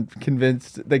walls and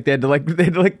convinced like they had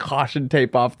to caution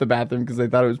tape off the bathroom because they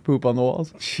thought it was poop on the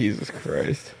walls. Jesus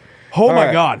Christ. Oh All my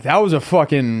right. God, that was a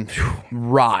fucking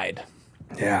ride.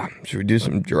 Yeah. Should we do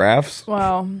some drafts?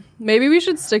 Wow. Maybe we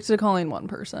should stick to calling one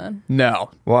person. No,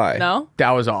 Why? No?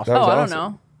 that was awesome. That was I don't awesome.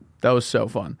 know. That was so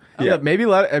fun. Yeah. Maybe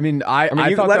I you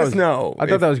thought let that us was, know I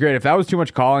thought if- that was great. If that was too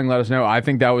much calling, let us know. I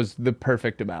think that was the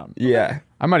perfect amount. Yeah.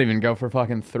 I might even go for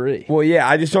fucking 3. Well, yeah.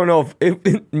 I just don't know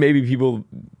if maybe people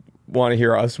want to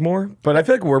hear us more, but I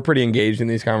feel like we're pretty engaged in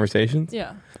these conversations.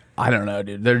 Yeah. I don't know,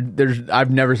 dude. There's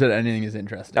I've never said anything is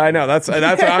interesting. I know that's what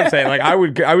I'm saying. Like I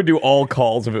would do all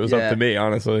calls if it was Yeah. up to me.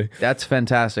 Honestly. That's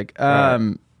fantastic.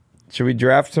 Should we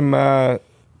draft some? Oh,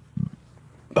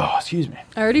 excuse me.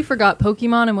 I already forgot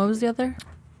Pokemon, and what was the other?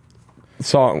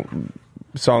 song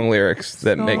lyrics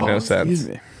that make no sense. Excuse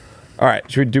me. All right,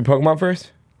 should we do Pokemon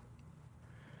first?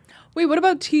 Wait, what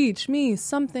about teach me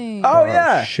something? Oh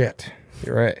yeah. Shit,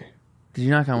 you're right. Did you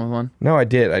not come with one? No, I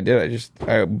did.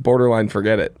 I borderline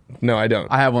forget it. No, I don't.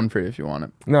 I have one for you if you want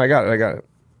it. No, I got it.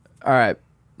 All right.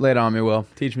 Lay it on me, Will.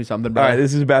 Teach me something, bro. All right,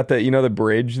 this is about the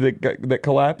bridge that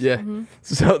collapsed. Yeah.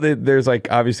 So there's like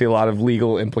obviously a lot of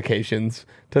legal implications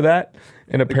to that,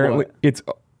 and apparently what? it's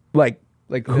like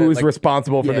who's like-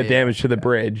 responsible for Yeah, the damage to the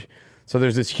bridge. So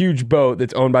there's this huge boat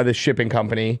that's owned by this shipping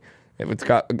company. It's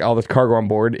got all this cargo on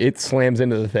board. It slams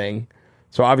into the thing.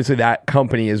 So obviously that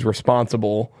company is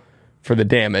responsible for the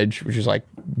damage, which is like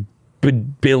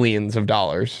billions of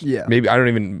dollars. Yeah.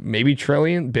 Maybe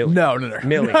trillion? No.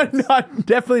 Millions.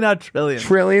 Definitely not trillions.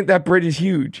 Trillion? That bridge is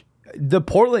huge. The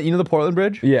Portland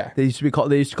Bridge? Yeah. They used to call it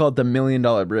the $1 million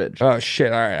bridge. Oh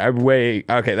shit! All right,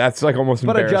 okay. That's like almost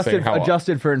but embarrassing.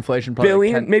 adjusted for inflation, probably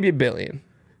billion, maybe a billion.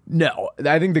 No,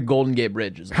 I think the Golden Gate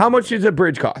Bridge is How much does a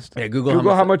bridge cost? Yeah, Google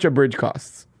how much a bridge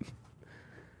costs.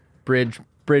 bridge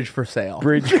for sale.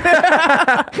 Bridge.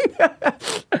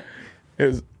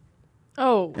 Is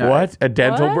Oh. what a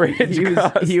dental What? bridge?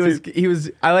 He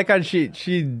was. I like how she.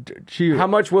 How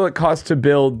much will it cost to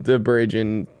build the bridge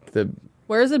in the?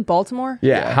 Where is it? Baltimore?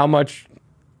 Yeah. How much?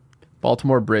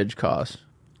 Baltimore Bridge cost.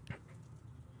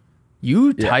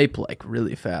 You type like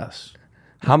really fast.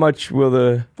 How much will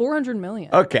the? 400 million.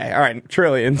 Okay. All right.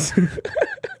 Trillions.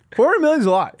 400 million is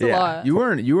a lot. It's a lot. You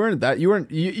weren't that. You were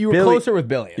Billi- closer with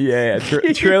billions. yeah.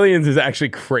 Trillions is actually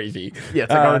crazy. Yeah,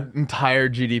 it's like our entire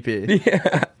GDP.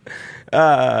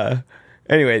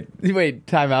 Anyway, Wait,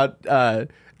 time out.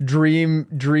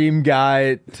 Dream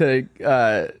guy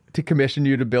to commission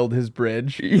you to build his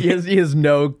bridge. He has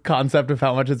no concept of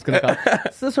how much it's going to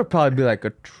cost. So this will probably be like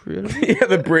a trillion. yeah,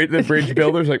 the bridge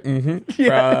builder's like,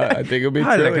 I think it'll be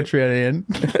Probably like a trillion.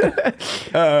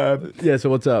 trillion. Yeah. So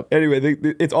what's up? Anyway,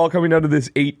 it's all coming down to this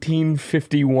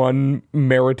 1851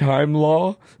 maritime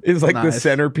law is like the Nice.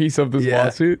 centerpiece of this Yeah.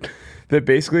 lawsuit. That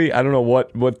basically, I don't know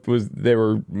what was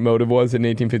their motive was in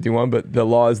 1851, but the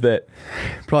law is that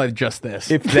Probably just this.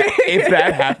 if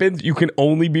that happens, you can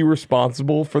only be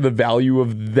responsible for the value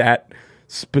of that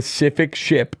specific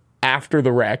ship after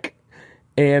the wreck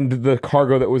and the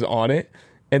cargo that was on it.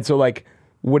 And so, like,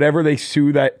 whatever they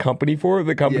sue that company for,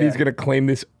 the company's Yeah. going to claim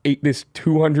this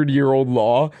 200-year-old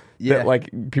law Yeah. that like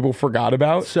people forgot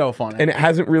about. So funny. And it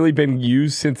hasn't really been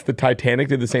used since the Titanic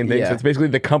did the same thing. Yeah. So it's basically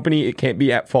the company, it can't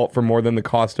be at fault for more than the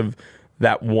cost of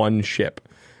that one ship.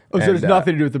 so And, there's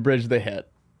nothing to do with the bridge they hit.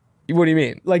 What do you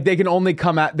mean? Like they can only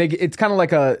come at. It's kind of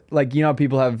like how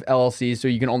people have LLCs, so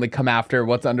you can only come after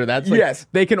what's under that. So, like, Yes.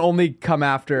 they can only come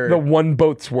after The one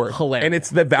boat's worth. Hilarious. And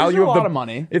it's the value This is a of lot the of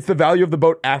money. It's the value of the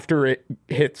boat after it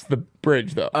hits the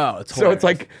bridge, though. Oh, it's so it's hilarious.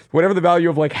 like whatever the value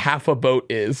of like half a boat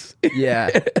is. Yeah.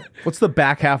 What's the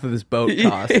back half of this boat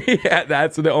cost? Yeah,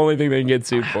 that's the only thing they can get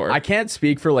sued for. I can't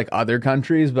speak for like other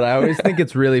countries, but I always think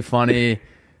it's really funny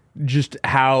just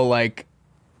how like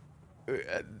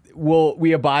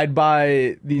we abide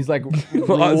by these like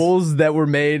rules that were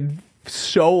made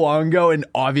so long ago and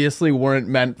obviously weren't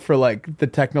meant for like the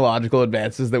technological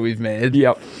advances that we've made.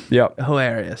 Yep.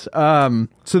 Hilarious.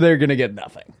 So they're gonna get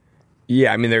nothing.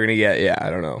 Yeah, I mean they're gonna get I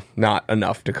don't know, not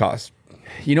enough to cost.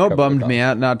 You know what Cover the bummed me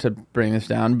out? Not to bring this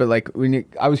down, but like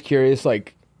I was curious,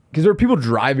 like because there were people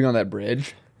driving on that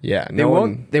bridge. Yeah,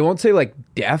 They won't say like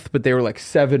death, but they were like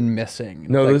 7 missing.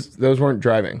 No, Like, those weren't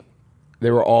driving. They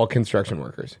were all construction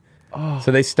workers.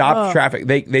 So they stopped traffic.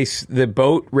 The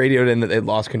boat radioed in that they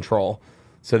lost control.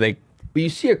 So they, But you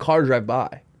see a car drive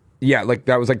by. yeah, like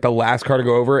that was like the last car to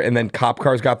go over, and then cop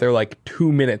cars got there like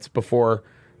 2 minutes before,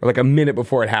 or like a minute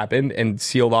before it happened, and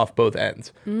sealed off both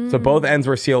ends. So both ends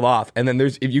were sealed off, and then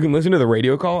if you can listen to the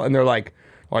radio call, and they're like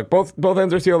both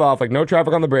ends are sealed off, like no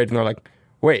traffic on the bridge, and they're like,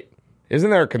 wait, isn't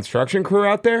there a construction crew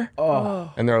out there?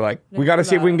 And they're like, we got to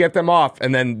see if we can get them off,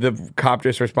 and then the cop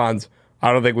just responds,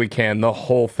 I don't think we can. The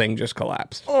whole thing just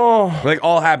collapsed. Like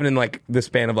all happened in like the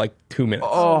span of like 2 minutes.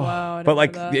 Wow, I didn't But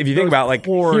like know that. if you think about like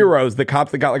Heroes, the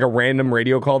cops that got like a random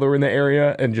radio call that were in the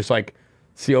area and just like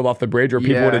sealed off the bridge, or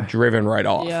people Yeah. would have driven right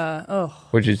off. Yeah. Oh.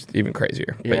 Which is even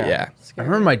crazier. But yeah. I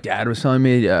remember my dad was telling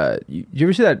me, you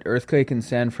ever see that earthquake in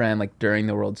San Fran, like during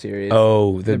the World Series?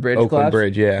 Oh, the bridge Oakland collapse?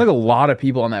 Bridge, yeah. Like a lot of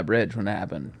people on that bridge when it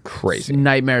happened. Crazy. It's a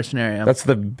nightmare scenario. That's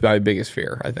my biggest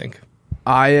fear, I think.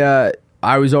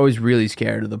 I was always really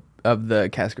scared of the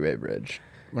Cascade Bay Bridge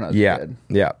when I was a kid.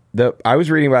 Yeah. I was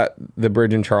reading about the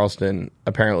bridge in Charleston.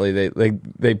 Apparently,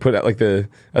 they put out like a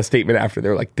statement after.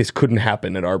 They're like, this couldn't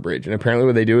happen at our bridge. And apparently,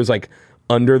 what they do is like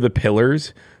under the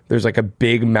pillars, there's like a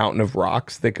big mountain of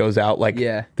rocks that goes out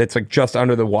that's like just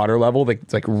under the water level. Like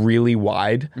it's like really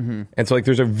wide, and so like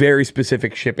there's a very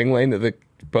specific shipping lane that the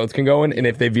boats can go in. And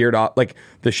if they veered off, like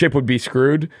the ship would be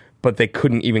screwed, but they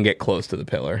couldn't even get close to the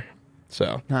pillar.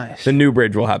 So Nice. the new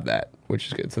bridge will have that, which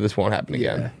is good. So this won't happen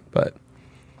again. But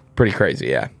pretty crazy,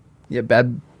 yeah. Yeah,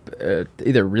 bad.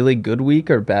 Either really good week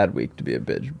or bad week to be a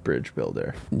bridge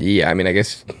builder. Yeah, I mean, I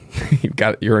guess you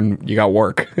got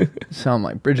work.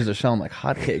 Bridges are selling like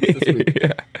hotcakes this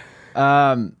week.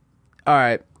 All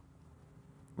right.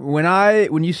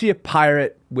 When you see a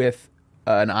pirate with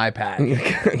an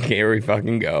iPad, Here we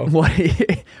fucking go. what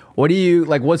do you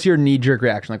like? What's your knee jerk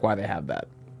reaction? Like why they have that?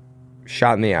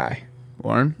 Shot in the eye.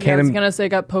 Warren? Yeah, I was gonna say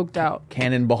got poked out.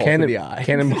 Cannonball to the eye.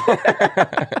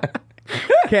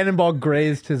 Cannonball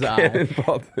grazed his eye.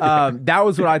 That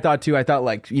was what I thought too. I thought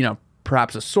like,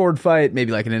 perhaps a sword fight,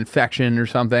 maybe like an infection or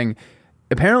something.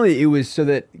 Apparently it was so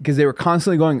that, because they were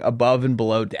constantly going above and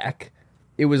below deck,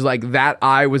 it was like that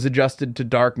eye was adjusted to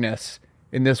darkness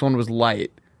and this one was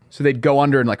light. So they'd go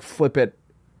under and like flip it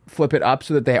up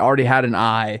so that they already had an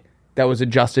eye that was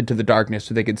adjusted to the darkness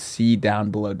so they could see down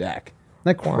below deck.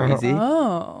 Isn't that crazy?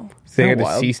 Oh. So they had to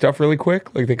wild? see stuff really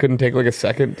quick? Like they couldn't take like a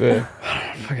second to...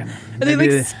 Are they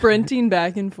like sprinting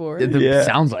back and forth? Yeah.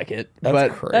 Sounds like it. That's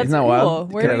but crazy. That's isn't that cool.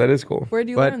 wild? Where that is cool. Where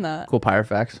do you But learn that? cool pirate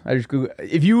facts. I just Google.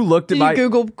 If you looked at Do my you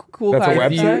Google cool That's a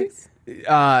pirate website? facts?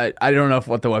 I don't know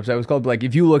what the website was called, but like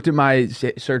if you looked at my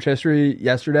search history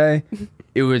yesterday,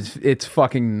 it's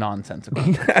fucking nonsensical.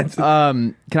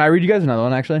 Can I read you guys another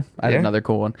one? Actually, I have Yeah. another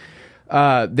cool one.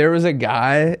 There was a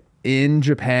guy in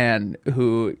Japan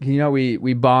who,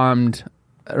 we bombed.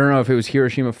 I don't know if it was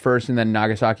Hiroshima first and then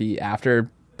Nagasaki after,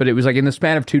 but it was like in the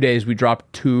span of 2 days we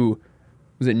dropped 2.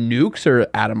 Was it nukes or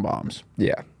atom bombs?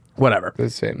 Yeah. Whatever. The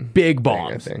same. Big thing,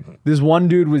 bombs. I think. This one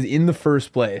dude was in the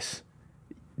first place.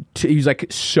 He was like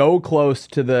so close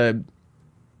to the,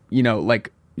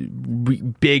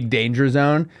 big danger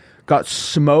zone. Got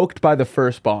smoked by the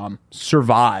first bomb.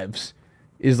 Survives.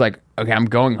 Is like, okay, I'm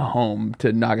going home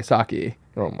to Nagasaki.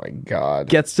 Oh my God.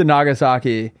 Gets to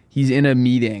Nagasaki. He's in a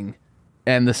meeting,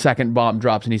 and the second bomb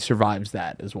drops, and he survives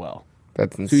that as well.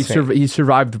 That's So insane. he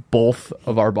survived both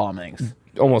of our bombings.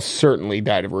 Almost certainly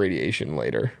died of radiation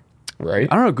later, right?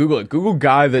 I don't know. Google it. Google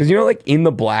guy that. Because like in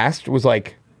the blast was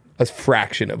like a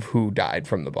fraction of who died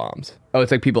from the bombs. Oh,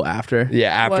 it's like people after. Yeah,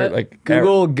 after What? like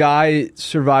Google guy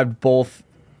survived both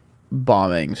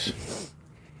bombings.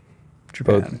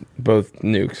 Japan. both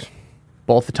nukes.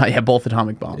 Both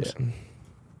atomic bombs. Yeah.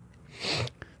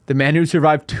 The man who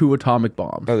survived 2 atomic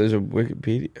bombs. Oh, there's a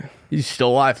Wikipedia. He's still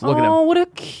alive. Look at him. Oh, what a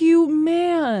cute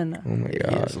man. Oh my He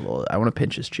God. is I want to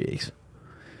pinch his cheeks.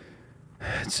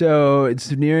 So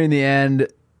it's nearing the end.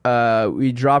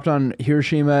 We dropped on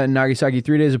Hiroshima and Nagasaki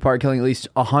 3 days apart, killing at least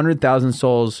 100,000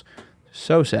 souls.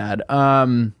 So sad.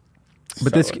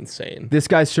 But So insane. This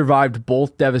guy survived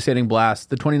both devastating blasts.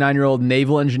 The 29-year-old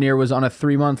naval engineer was on a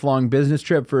 3-month-long business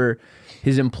trip for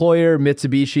his employer,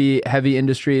 Mitsubishi Heavy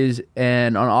Industries,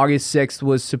 and on August 6th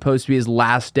was supposed to be his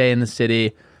last day in the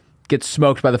city. Gets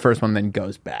smoked by the first one, then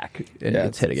goes back and Yeah,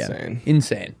 gets hit it's again. insane.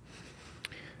 Insane.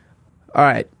 All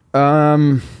right.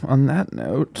 On that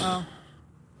note, Wow.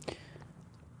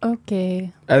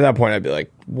 Okay. At that point, I'd be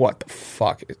like, "What the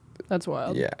fuck?" That's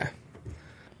wild. Yeah.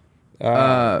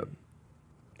 Are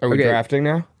we okay. drafting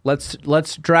now?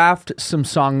 let's draft some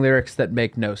song lyrics that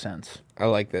make no sense. I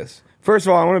like this. First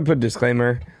of all, I want to put a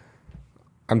disclaimer.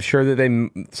 I'm sure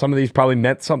that some of these probably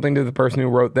meant something to the person who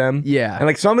wrote them. Yeah. And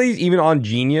like some of these, even on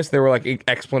Genius, there were like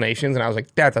explanations, and I was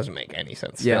like, that doesn't make any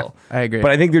sense. Yeah, Still, I agree.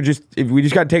 But I think we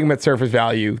just got to take them at surface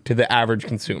value to the average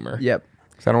consumer. Yep.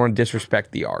 Because I don't want to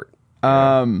disrespect the art.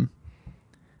 I'm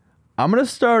gonna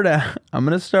start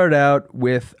out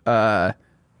with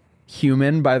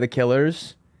 "Human" by the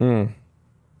Killers.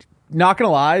 Not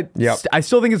gonna lie, Yep. I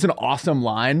still think it's an awesome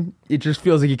line. It just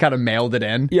feels like he kind of mailed it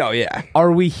in. Yo, yeah,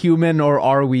 Are we human or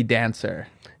are we dancer?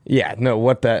 yeah.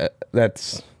 No,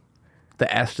 that's.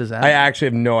 The S does that? I actually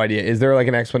have no idea. Is there like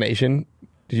an explanation?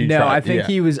 Did you No, try? I think Yeah.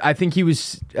 he was. I think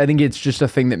it's just a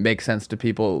thing that makes sense to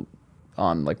people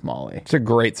on like Molly. It's a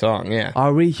great song. Yeah.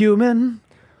 Are we human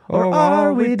or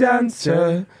are we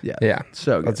dancer? Yeah, Yeah.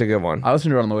 so good. That's a good one. I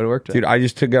listened to it on the way to work today. Dude, I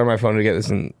just took it out my phone to get this,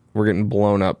 and we're getting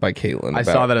blown up by Caitlin. I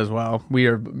saw that as well. We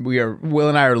are. Will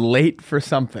and I are late for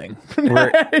something.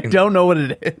 I don't know what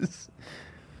it is.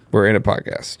 We're in a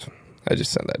podcast. I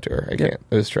just sent that to her. I can't.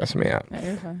 It was stressing me out. Yeah,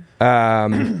 you're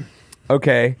fine.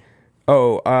 Okay.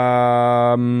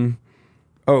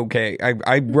 Okay.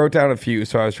 I wrote down a few,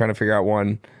 so I was trying to figure out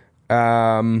one.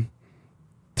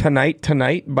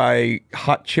 Tonight by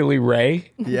Hot Chili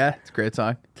Ray. Yeah, it's a great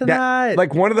song. That- Tonight,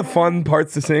 like one of the fun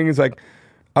parts to sing is like,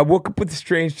 I woke up with a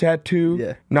strange tattoo.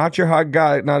 Yeah. Not your hot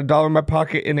guy, not $1 in my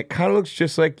pocket, and it kind of looks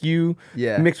just like you.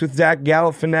 Yeah. Mixed with Zach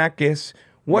Galifianakis.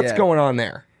 What's Yeah. going on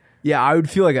there? yeah, I would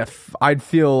feel like I'd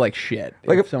feel like shit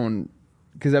Like if a- someone,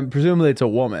 because I'm presumably it's a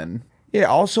woman. Yeah.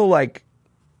 Also, like,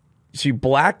 so you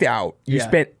blacked out. You Yeah.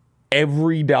 spent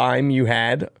every dime you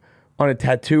had on a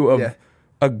tattoo of Yeah.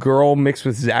 a girl mixed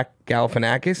with Zach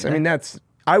Galifianakis. I mean, that's.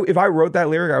 If I wrote that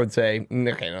lyric, I would say,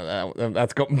 okay, no,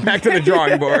 that's go back to the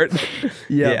drawing board.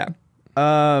 Yeah.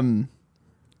 Are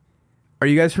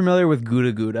you guys familiar with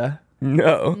Gouda Gouda?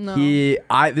 No. No.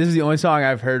 This is the only song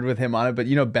I've heard with him on it, but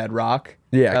you know Bedrock?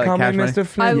 Yeah. Like Come Cash on, Money? Mr. I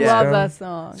Flintstone. love that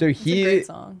song. So It's a great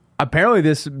song. Apparently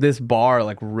this bar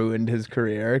like ruined his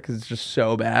career because it's just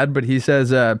so bad. But he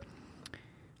says,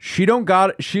 she don't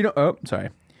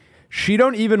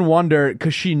even wonder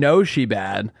because she knows she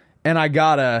bad, and I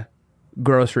got a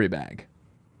grocery bag.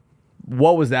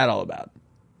 What was that all about?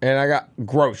 And I got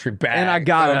grocery bag. And I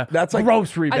got a that's like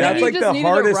grocery I bag. think That's you like just the needed a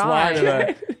hardest rhyme. line of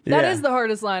the. That Yeah. is the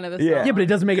hardest line of the Yeah. song. Yeah, but it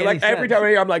doesn't make any Like every sense. time I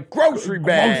hear, I'm like grocery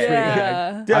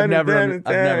bag. Yeah. I've never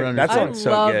understood. That I song's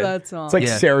so love good. that song. It's like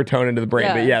Yeah. serotonin to the brain,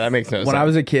 but yeah, Yes. that makes no sense. When I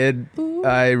was a kid,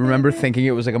 I remember thinking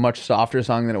it was like a much softer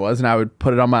song than it was, and I would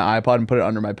put it on my iPod and put it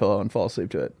under my pillow and fall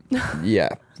asleep to it. yeah,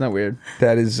 Isn't that weird?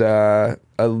 that is a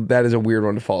weird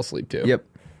one to fall asleep to. Yep.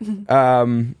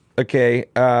 Okay.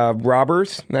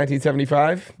 Robbers,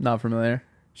 1975. Not familiar.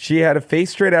 She had a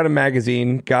face straight out of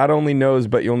magazine. God only knows,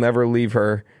 but you'll never leave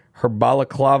her. Her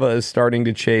balaclava is starting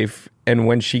to chafe, and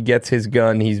when she gets his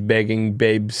gun, he's begging,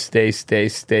 "Babe, stay, stay,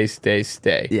 stay, stay,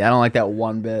 stay." Yeah, I don't like that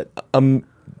one bit.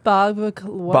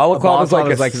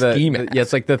 Balaclava is like a ski mask. Yeah,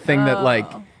 it's like the thing that like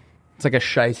it's like a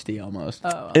shiesty almost.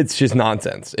 It's just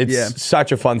nonsense. It's Yeah.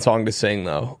 such a fun song to sing,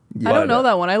 though. I don't know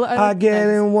that one. I get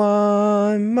in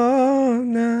one more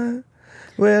night.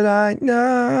 Will I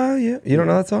know you? You don't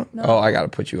know that song? No. Oh, I gotta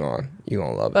put you on. You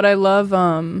gonna love it. But I love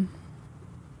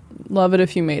Love It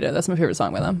If You Made It. That's my favorite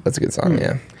song by them. That's a good song.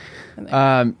 Yeah.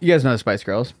 You guys know the Spice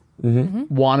Girls.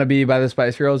 Mm-hmm. Wanna Be by the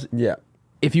Spice Girls. Yeah.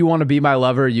 If you want to be my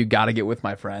lover, you got to get with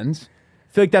my friends.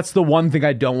 I feel like that's the one thing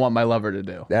I don't want my lover to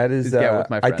do. That is. get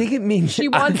with my I friends. think it means She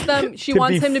wants them. She to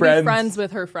wants be him to friends. be friends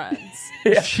with her friends.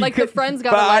 Yeah. Like the friends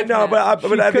got. But I know,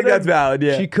 but I think that's valid.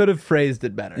 Yeah. She could have phrased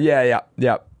it better. Yeah.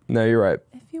 No, you're right.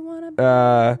 If you want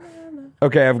to.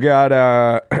 Okay, I've got.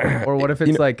 Or what if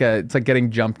it's it's like getting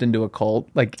jumped into a cult?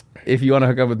 Like if you want to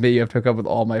hook up with me, you have to hook up with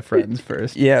all my friends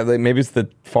first. Yeah, like maybe it's the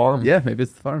farm. Yeah, maybe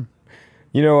it's the farm.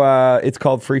 You know, it's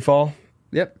called Free Fall.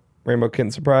 Yep. Rainbow Kitten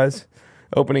Surprise.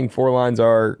 Opening 4 lines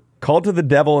are: called to the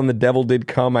devil and the devil did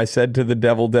come. I said to the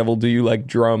devil, devil, do you like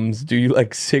drums? Do you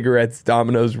like cigarettes,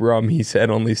 Domino's, rum? He said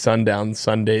only sundown,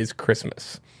 Sundays,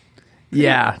 Christmas.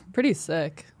 Yeah. Pretty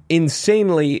sick.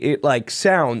 Insanely, it like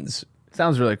sounds.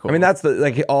 Sounds really cool. I mean, that's the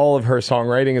like all of her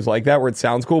songwriting is like that, where it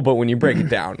sounds cool, but when you break it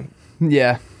down,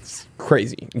 yeah. it's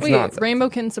crazy. It's Wait, nonsense. Rainbow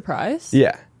Kitten Surprise?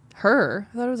 Yeah, Her?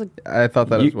 I thought it was a. I thought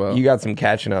that as well. You got some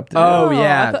catching up to do. Oh, Oh,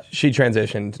 yeah. I thought- She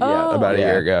transitioned Oh. about a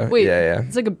year ago. Wait, Yeah.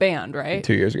 It's like a band, right?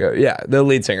 2 years ago. Yeah, the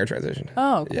lead singer transitioned.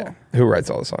 Oh, cool. Yeah, who writes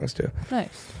all the songs too.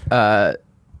 Nice.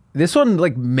 This one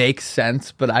like makes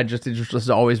sense, but it just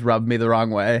always rubbed me the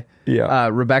wrong way. Yeah.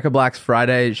 Rebecca Black's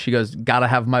Friday, she goes, "Gotta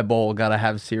have my bowl, gotta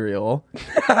have cereal."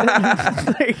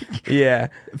 Yeah,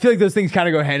 I feel like those things kind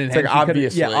of go hand in hand. like She could've-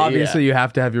 obviously, obviously yeah. you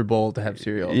have to have your bowl to have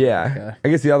cereal. yeah. Okay. I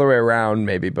guess the other way around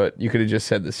maybe, but you could have just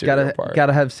said the cereal part.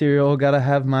 Gotta have cereal, gotta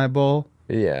have my bowl.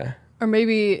 Yeah. Or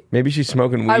maybe Maybe she's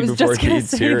smoking I weed was before just she gonna eats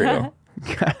say cereal.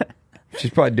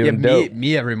 She's probably Yeah, doing dope.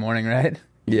 me every morning, right?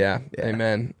 Yeah,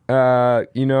 amen.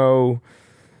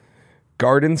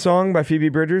 Garden Song by Phoebe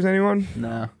Bridgers, anyone?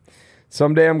 No.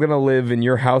 Someday I'm going to live in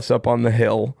your house up on the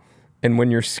hill, and when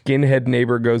your skinhead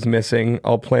neighbor goes missing,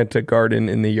 I'll plant a garden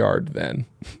in the yard then.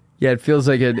 Yeah, it feels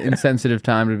like an insensitive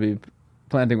time to be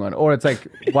planting one. Or it's like,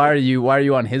 why are you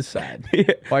on his side?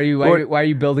 Yeah. Why are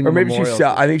you building Or a maybe memorial?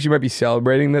 I think she might be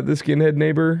celebrating that the skinhead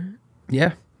neighbor.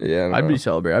 Yeah. Yeah, I I'd don't be know.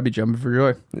 celebrating. I'd be jumping for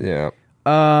joy. Yeah.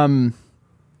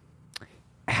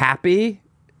 Happy?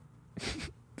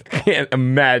 Can't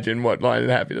imagine what line of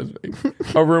Happy does make.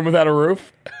 A room without a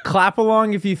roof? Clap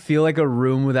along if you feel like a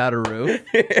room without a roof.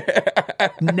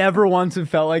 Never once have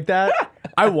felt like that.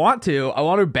 I want to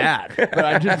bad, but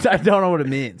I don't know what it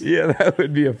means. Yeah, that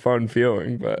would be a fun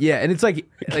feeling, but Yeah, and it's like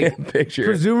picture it.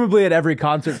 presumably at every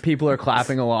concert people are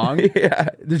clapping along. Yeah.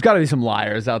 There's got to be some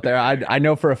liars out there. I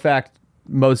know for a fact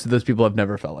most of those people have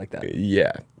never felt like that.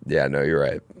 Yeah. Yeah, no, you're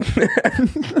right.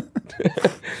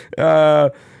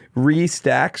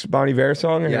 Restacks, Bon Iver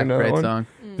song. I Yeah, got another great one. song.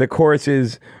 The chorus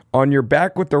is, on your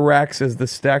back with the racks as the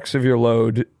stacks of your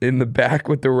load. In the back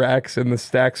with the racks and the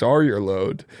stacks are your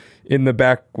load. In the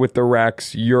back with the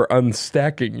racks, you're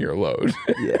unstacking your load.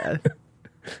 Yeah.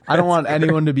 I don't want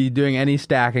anyone to be doing any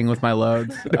stacking with my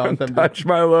loads. I want them to- Touch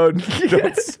my load.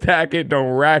 Don't stack it.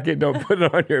 Don't rack it. Don't put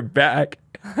it on your back.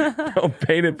 Don't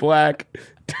paint it black.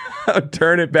 Don't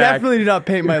turn it back. Definitely do not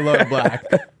paint my load black.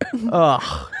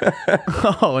 Ugh.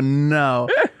 Oh no.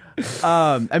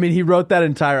 I mean, he wrote that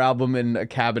entire album in a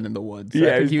cabin in the woods.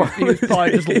 Yeah, I think he was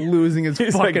probably just losing his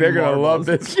He's fucking like, they're gonna love marbles.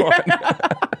 this one.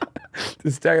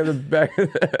 The stack of the back.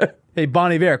 Hey,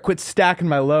 Bon Iver, quit stacking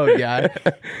my load, guy.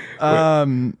 I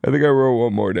think I wrote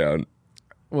one more down.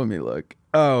 Let me look.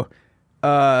 Oh,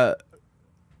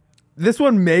 this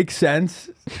one makes sense,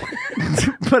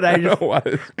 but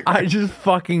I just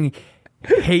fucking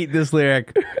hate this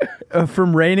lyric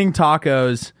from Raining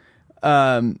Tacos.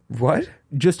 What?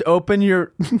 Just open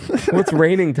your What's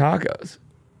raining tacos?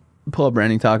 pull up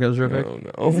Raining Tacos real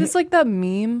quick. Oh Is no. this like that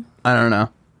meme? I don't know.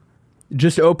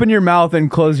 Just open your mouth and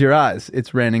close your eyes.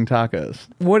 It's raining tacos.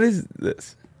 What is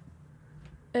this?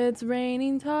 It's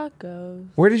raining tacos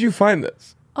Where did you find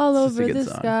this? all It's just a over good the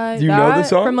song. sky. Do you know the That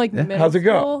song? From like Yeah. middle How's it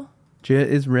go? school?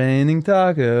 It's raining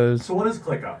tacos. So what is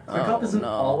ClickUp? ClickUp is an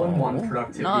all-in-one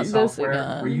productivity Not this software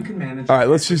again. where you can manage. All right,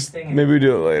 let's just everything maybe we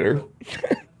do it later.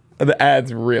 The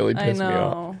ads really I piss me off.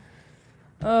 know.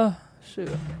 Oh shoot.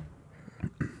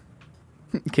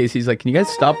 Casey's like, can you guys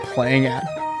stop playing it?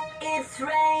 It's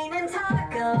raining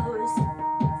tacos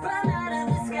from out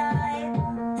of the sky.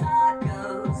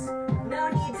 Tacos, no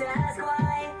need to ask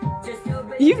why. Just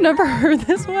open You've never heard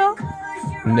this, Will?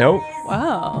 Nope.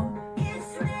 Wow.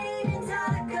 It's raining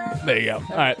tacos. There you go.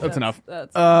 All right, that's enough.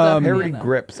 That's Um, definitely Harry enough.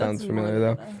 Grip That's sounds more familiar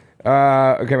than though. enough.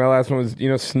 Okay, my last one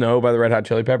was Snow by the Red Hot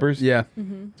Chili Peppers. Yeah.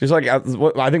 Just like I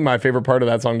think my favorite part of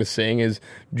that song to sing is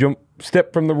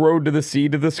step from the road to the sea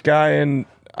to the sky, and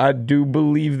I do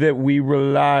believe that we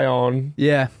rely on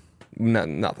Yeah.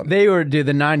 nothing. The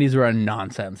 90s were a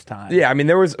nonsense time. Yeah, I mean,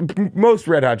 there was most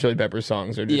Red Hot Chili Peppers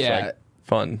songs are just Yeah. like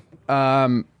fun.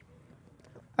 I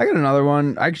got another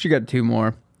one. I actually got two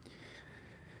more.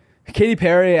 Katy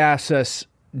Perry asks us,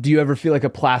 do you ever feel like a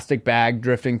plastic bag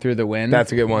drifting through the wind?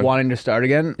 That's a good one. Wanting to start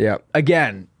again? Yeah.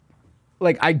 Again,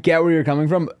 like I get where you're coming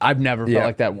from. I've never felt Yeah.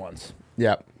 like that once.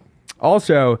 Yeah,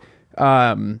 Also,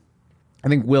 I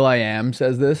think Will.i.am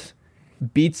says this.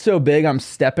 Beats so big I'm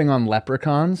stepping on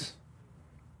leprechauns.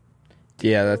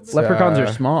 yeah, that's Leprechauns are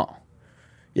small.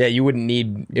 Yeah, you wouldn't need.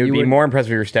 It would You be wouldn't- more impressive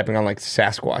if you were stepping on like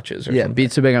Sasquatches or Yeah, something.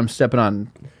 beats so big I'm stepping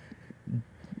on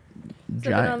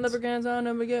Stepping on giants. leprechauns on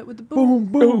and we get with the boom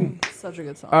boom. Such a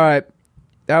good song. All right.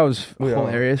 That was Yeah.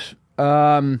 hilarious.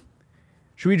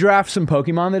 Should we draft some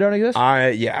Pokemon that don't exist?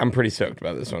 I'm pretty stoked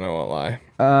about this one. I won't lie.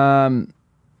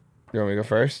 You want me to go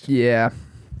first? Yeah.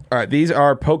 All right, these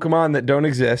are Pokemon that don't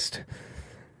exist.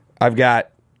 I've got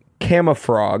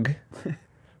Camafrog.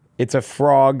 It's a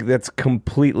frog that's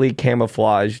completely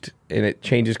camouflaged, and it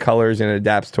changes colors and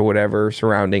adapts to whatever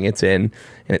surrounding it's in,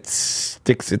 and it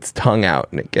sticks its tongue out,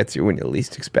 and it gets you when you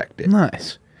least expect it.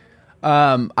 Nice.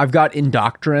 I've got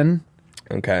Indoctrine.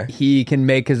 Okay, He can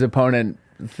make his opponent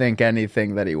think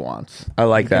anything that he wants. I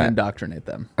like He can that. indoctrinate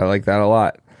them. I like that a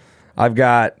lot. I've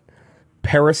got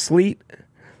Parasleet.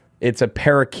 It's a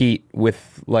parakeet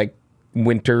with like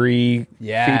wintry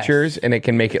Yes. features, and it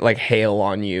can make it like hail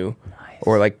on you,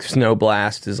 or like Snow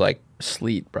Blast is like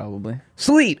Sleet, probably.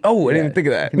 sleet. Oh, I didn't Yeah, even think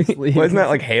of that. it can sleet. Well, isn't that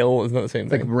like hail? Isn't that the same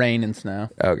Like thing? rain and snow.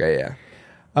 Okay, yeah.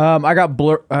 I got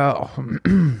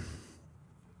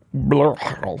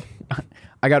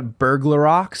I got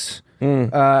Burglarox.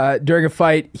 During a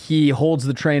fight, he holds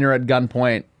the trainer at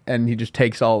gunpoint and he just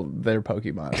takes all their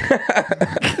Pokemon.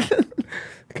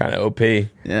 Kind of OP.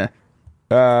 Yeah.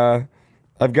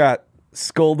 I've got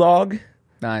Skulldog.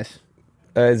 Nice.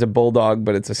 It's a bulldog,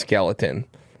 but it's a skeleton.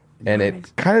 And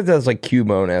it kind of does like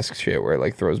Cubone-esque shit where it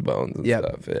like throws bones and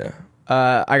stuff. Yeah.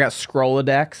 I got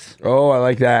Scrollodex. Oh, I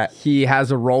like that. He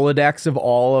has a Rolodex of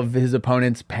all of his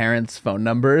opponent's parents' phone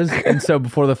numbers, and so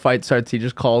before the fight starts, he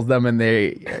just calls them and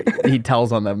he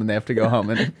tells on them, and they have to go home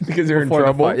and Because they're in before the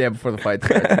trouble? fight- before the fight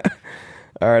starts.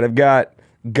 All right, I've got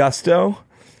Gusto.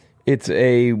 It's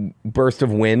a burst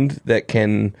of wind that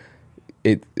can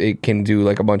can do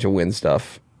like a bunch of wind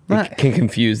stuff. Nice. It can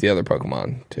confuse the other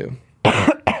Pokemon too.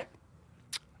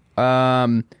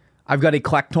 I've got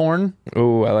Eclectorn.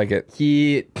 Oh, I like it.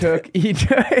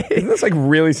 Isn't this like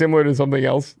really similar to something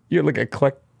else? You're like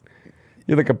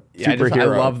You're like a superhero.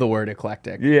 I love the word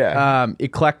eclectic. Yeah.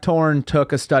 Eclectorn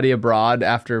took a study abroad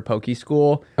after Poke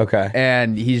School. Okay.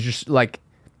 And he's just like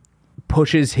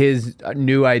pushes his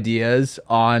new ideas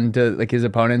on to like his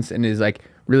opponents and is like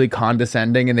really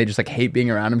condescending, and they just like hate being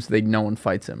around him, so no one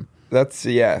fights him. That's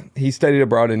He studied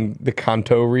abroad in the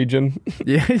Kanto region.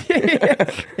 Yeah.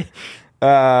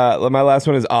 My last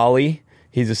one is Ollie.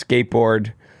 He's a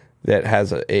skateboard that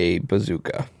has a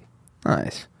bazooka.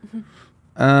 Nice.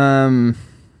 I'm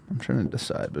trying to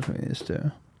decide between these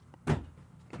two.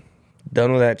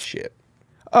 Done with that shit.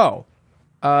 Oh.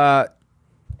 Actually,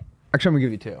 I'm gonna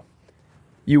give you two.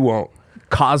 You won't.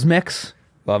 Cosmix.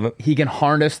 Love it. He can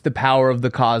harness the power of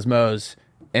the cosmos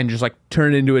and just like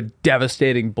turn it into a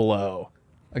devastating blow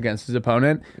against his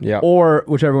opponent. Yeah. Or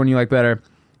whichever one you like better.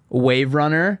 Wave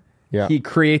Runner. Yeah. He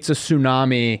creates a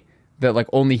tsunami that like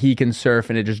only he can surf,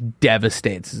 and it just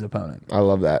devastates his opponent. I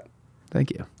love that. Thank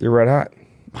you. You're red hot.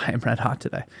 I am red hot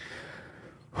today.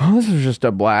 Well, this was just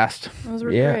a blast. Those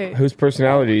were Yeah. great. Whose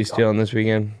personality are you stealing this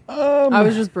weekend? I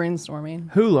was just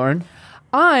brainstorming. Who, Lauren?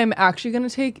 I'm actually going to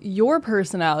take your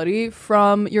personality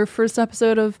from your first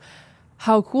episode of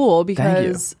How Cool,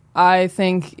 because I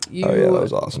think you that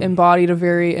was awesome. embodied a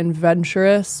very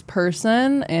adventurous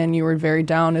person, and you were very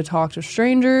down to talk to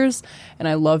strangers, and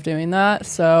I love doing that.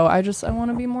 So I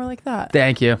want to be more like that.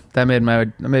 Thank you. That made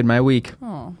my week.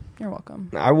 Oh, you're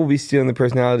welcome. I will be stealing the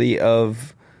personality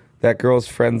of that girl's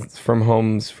friends from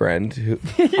home's friend. Who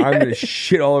I'm gonna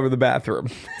shit all over the bathroom.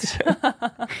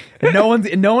 No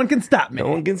one can stop me. No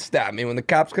one can stop me. When the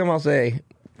cops come, I'll say,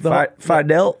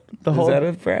 Fidel. the whole- Is that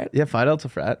a frat? Yeah, Fidel's a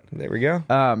frat. There we go.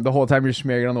 The whole time you're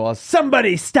smearing it on the wall.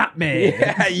 Somebody stop me!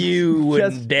 Yeah, you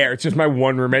wouldn't Just- dare. It's just my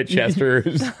one roommate, Chester,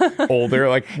 who's older.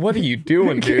 Like, what are you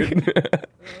doing, dude?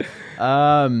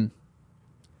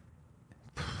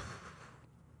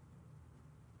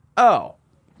 Oh,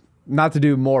 not to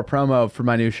do more promo for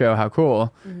my new show, How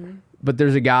Cool. But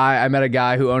I met a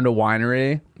guy who owned a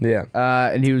winery. Yeah.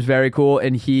 And he was very cool.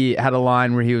 And he had a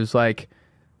line where he was like,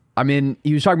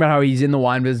 he was talking about how he's in the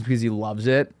wine business because he loves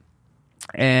it.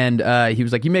 And he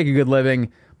was like, you make a good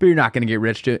living, but you're not going to get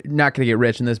rich. Not going to get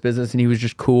rich in this business. And he was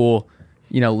just cool,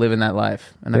 living that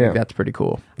life. And I think that's pretty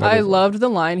cool. I loved the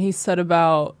line he said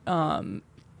about,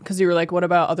 because you were like, what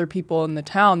about other people in the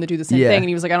town that do the same Yeah. thing? And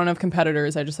he was like, I don't have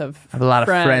competitors. I just have I have a lot of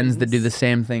friends that do the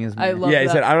same thing as me. I love Yeah, he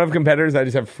that. said, I don't have competitors. I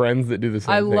just have friends that do the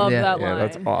same I thing. love Yeah. that Yeah, line.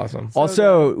 that's awesome.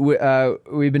 Also,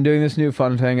 we've been doing this new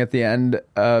fun thing at the end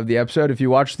of the episode. If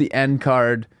you watch the end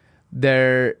card,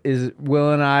 there is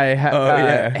Will and I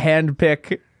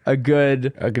handpick a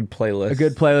good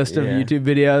playlist. of Yeah. YouTube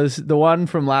videos. The one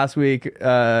from last week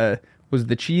was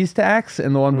the cheese tax,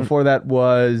 and the one before that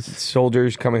was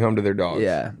Soldiers coming home to their dogs.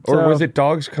 Yeah. Or So- was it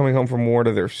dogs coming home from war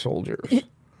to their soldiers?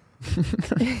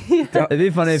 it'd be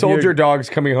funny if Soldier dogs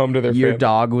coming home to their your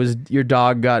family. your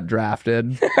dog got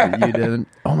drafted. But you didn't.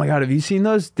 Oh my god, have you seen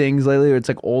those things lately where it's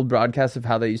like old broadcasts of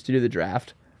how they used to do the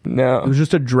draft? No. It was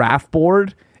just a draft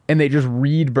board, and they just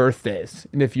read birthdays.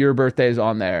 And if your birthday is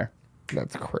on there,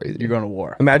 That's crazy. you're going to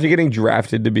war. Imagine getting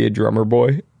drafted to be a drummer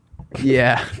boy.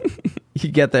 Yeah. You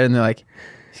get there and they're like,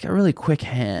 he's got really quick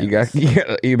hands.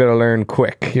 You better learn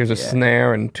quick. Here's a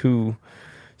snare and 2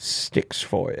 sticks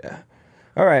for you.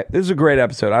 All right, this is a great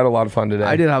episode. I had a lot of fun today.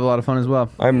 I did have a lot of fun as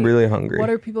well. I'm really hungry. What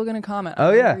are people going to comment? Oh,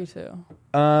 I'm yeah. hungry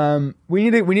too. We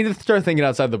need to start thinking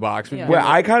outside the box. Yeah.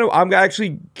 Well, I'm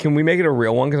actually. Can we make it a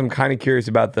real one? Because I'm kind of curious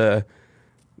about the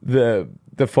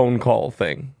phone call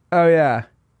thing. Oh yeah.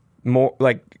 More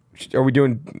like, are we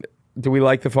doing? Do we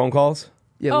like the phone calls?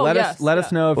 Yeah, Oh, let yes,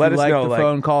 us yeah. know if Let you us like know, the like-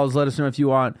 phone calls. Let us know if you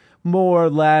want more or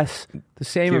less the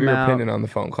same Give your amount. opinion on the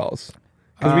phone calls,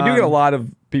 because we do get a lot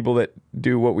of people that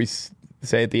do what we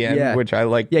say at the end, Yeah. which I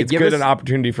like. Yeah, It's give good us- an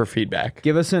opportunity for feedback.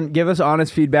 Give us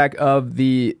honest feedback of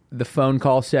the phone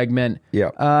call segment. Yeah.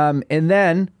 And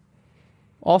then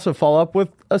also follow up with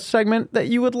a segment that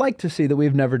you would like to see that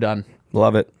we've never done.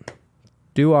 Love it.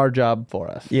 Do our job for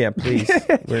us. Yeah, please.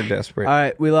 We're desperate. All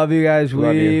right. We love you guys.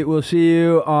 Love you. We'll see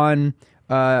you on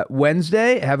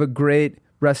Wednesday. Have a great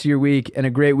rest of your week and a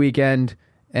great weekend.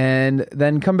 And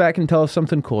then come back and tell us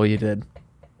something cool you did.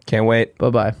 Can't wait.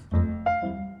 Bye-bye.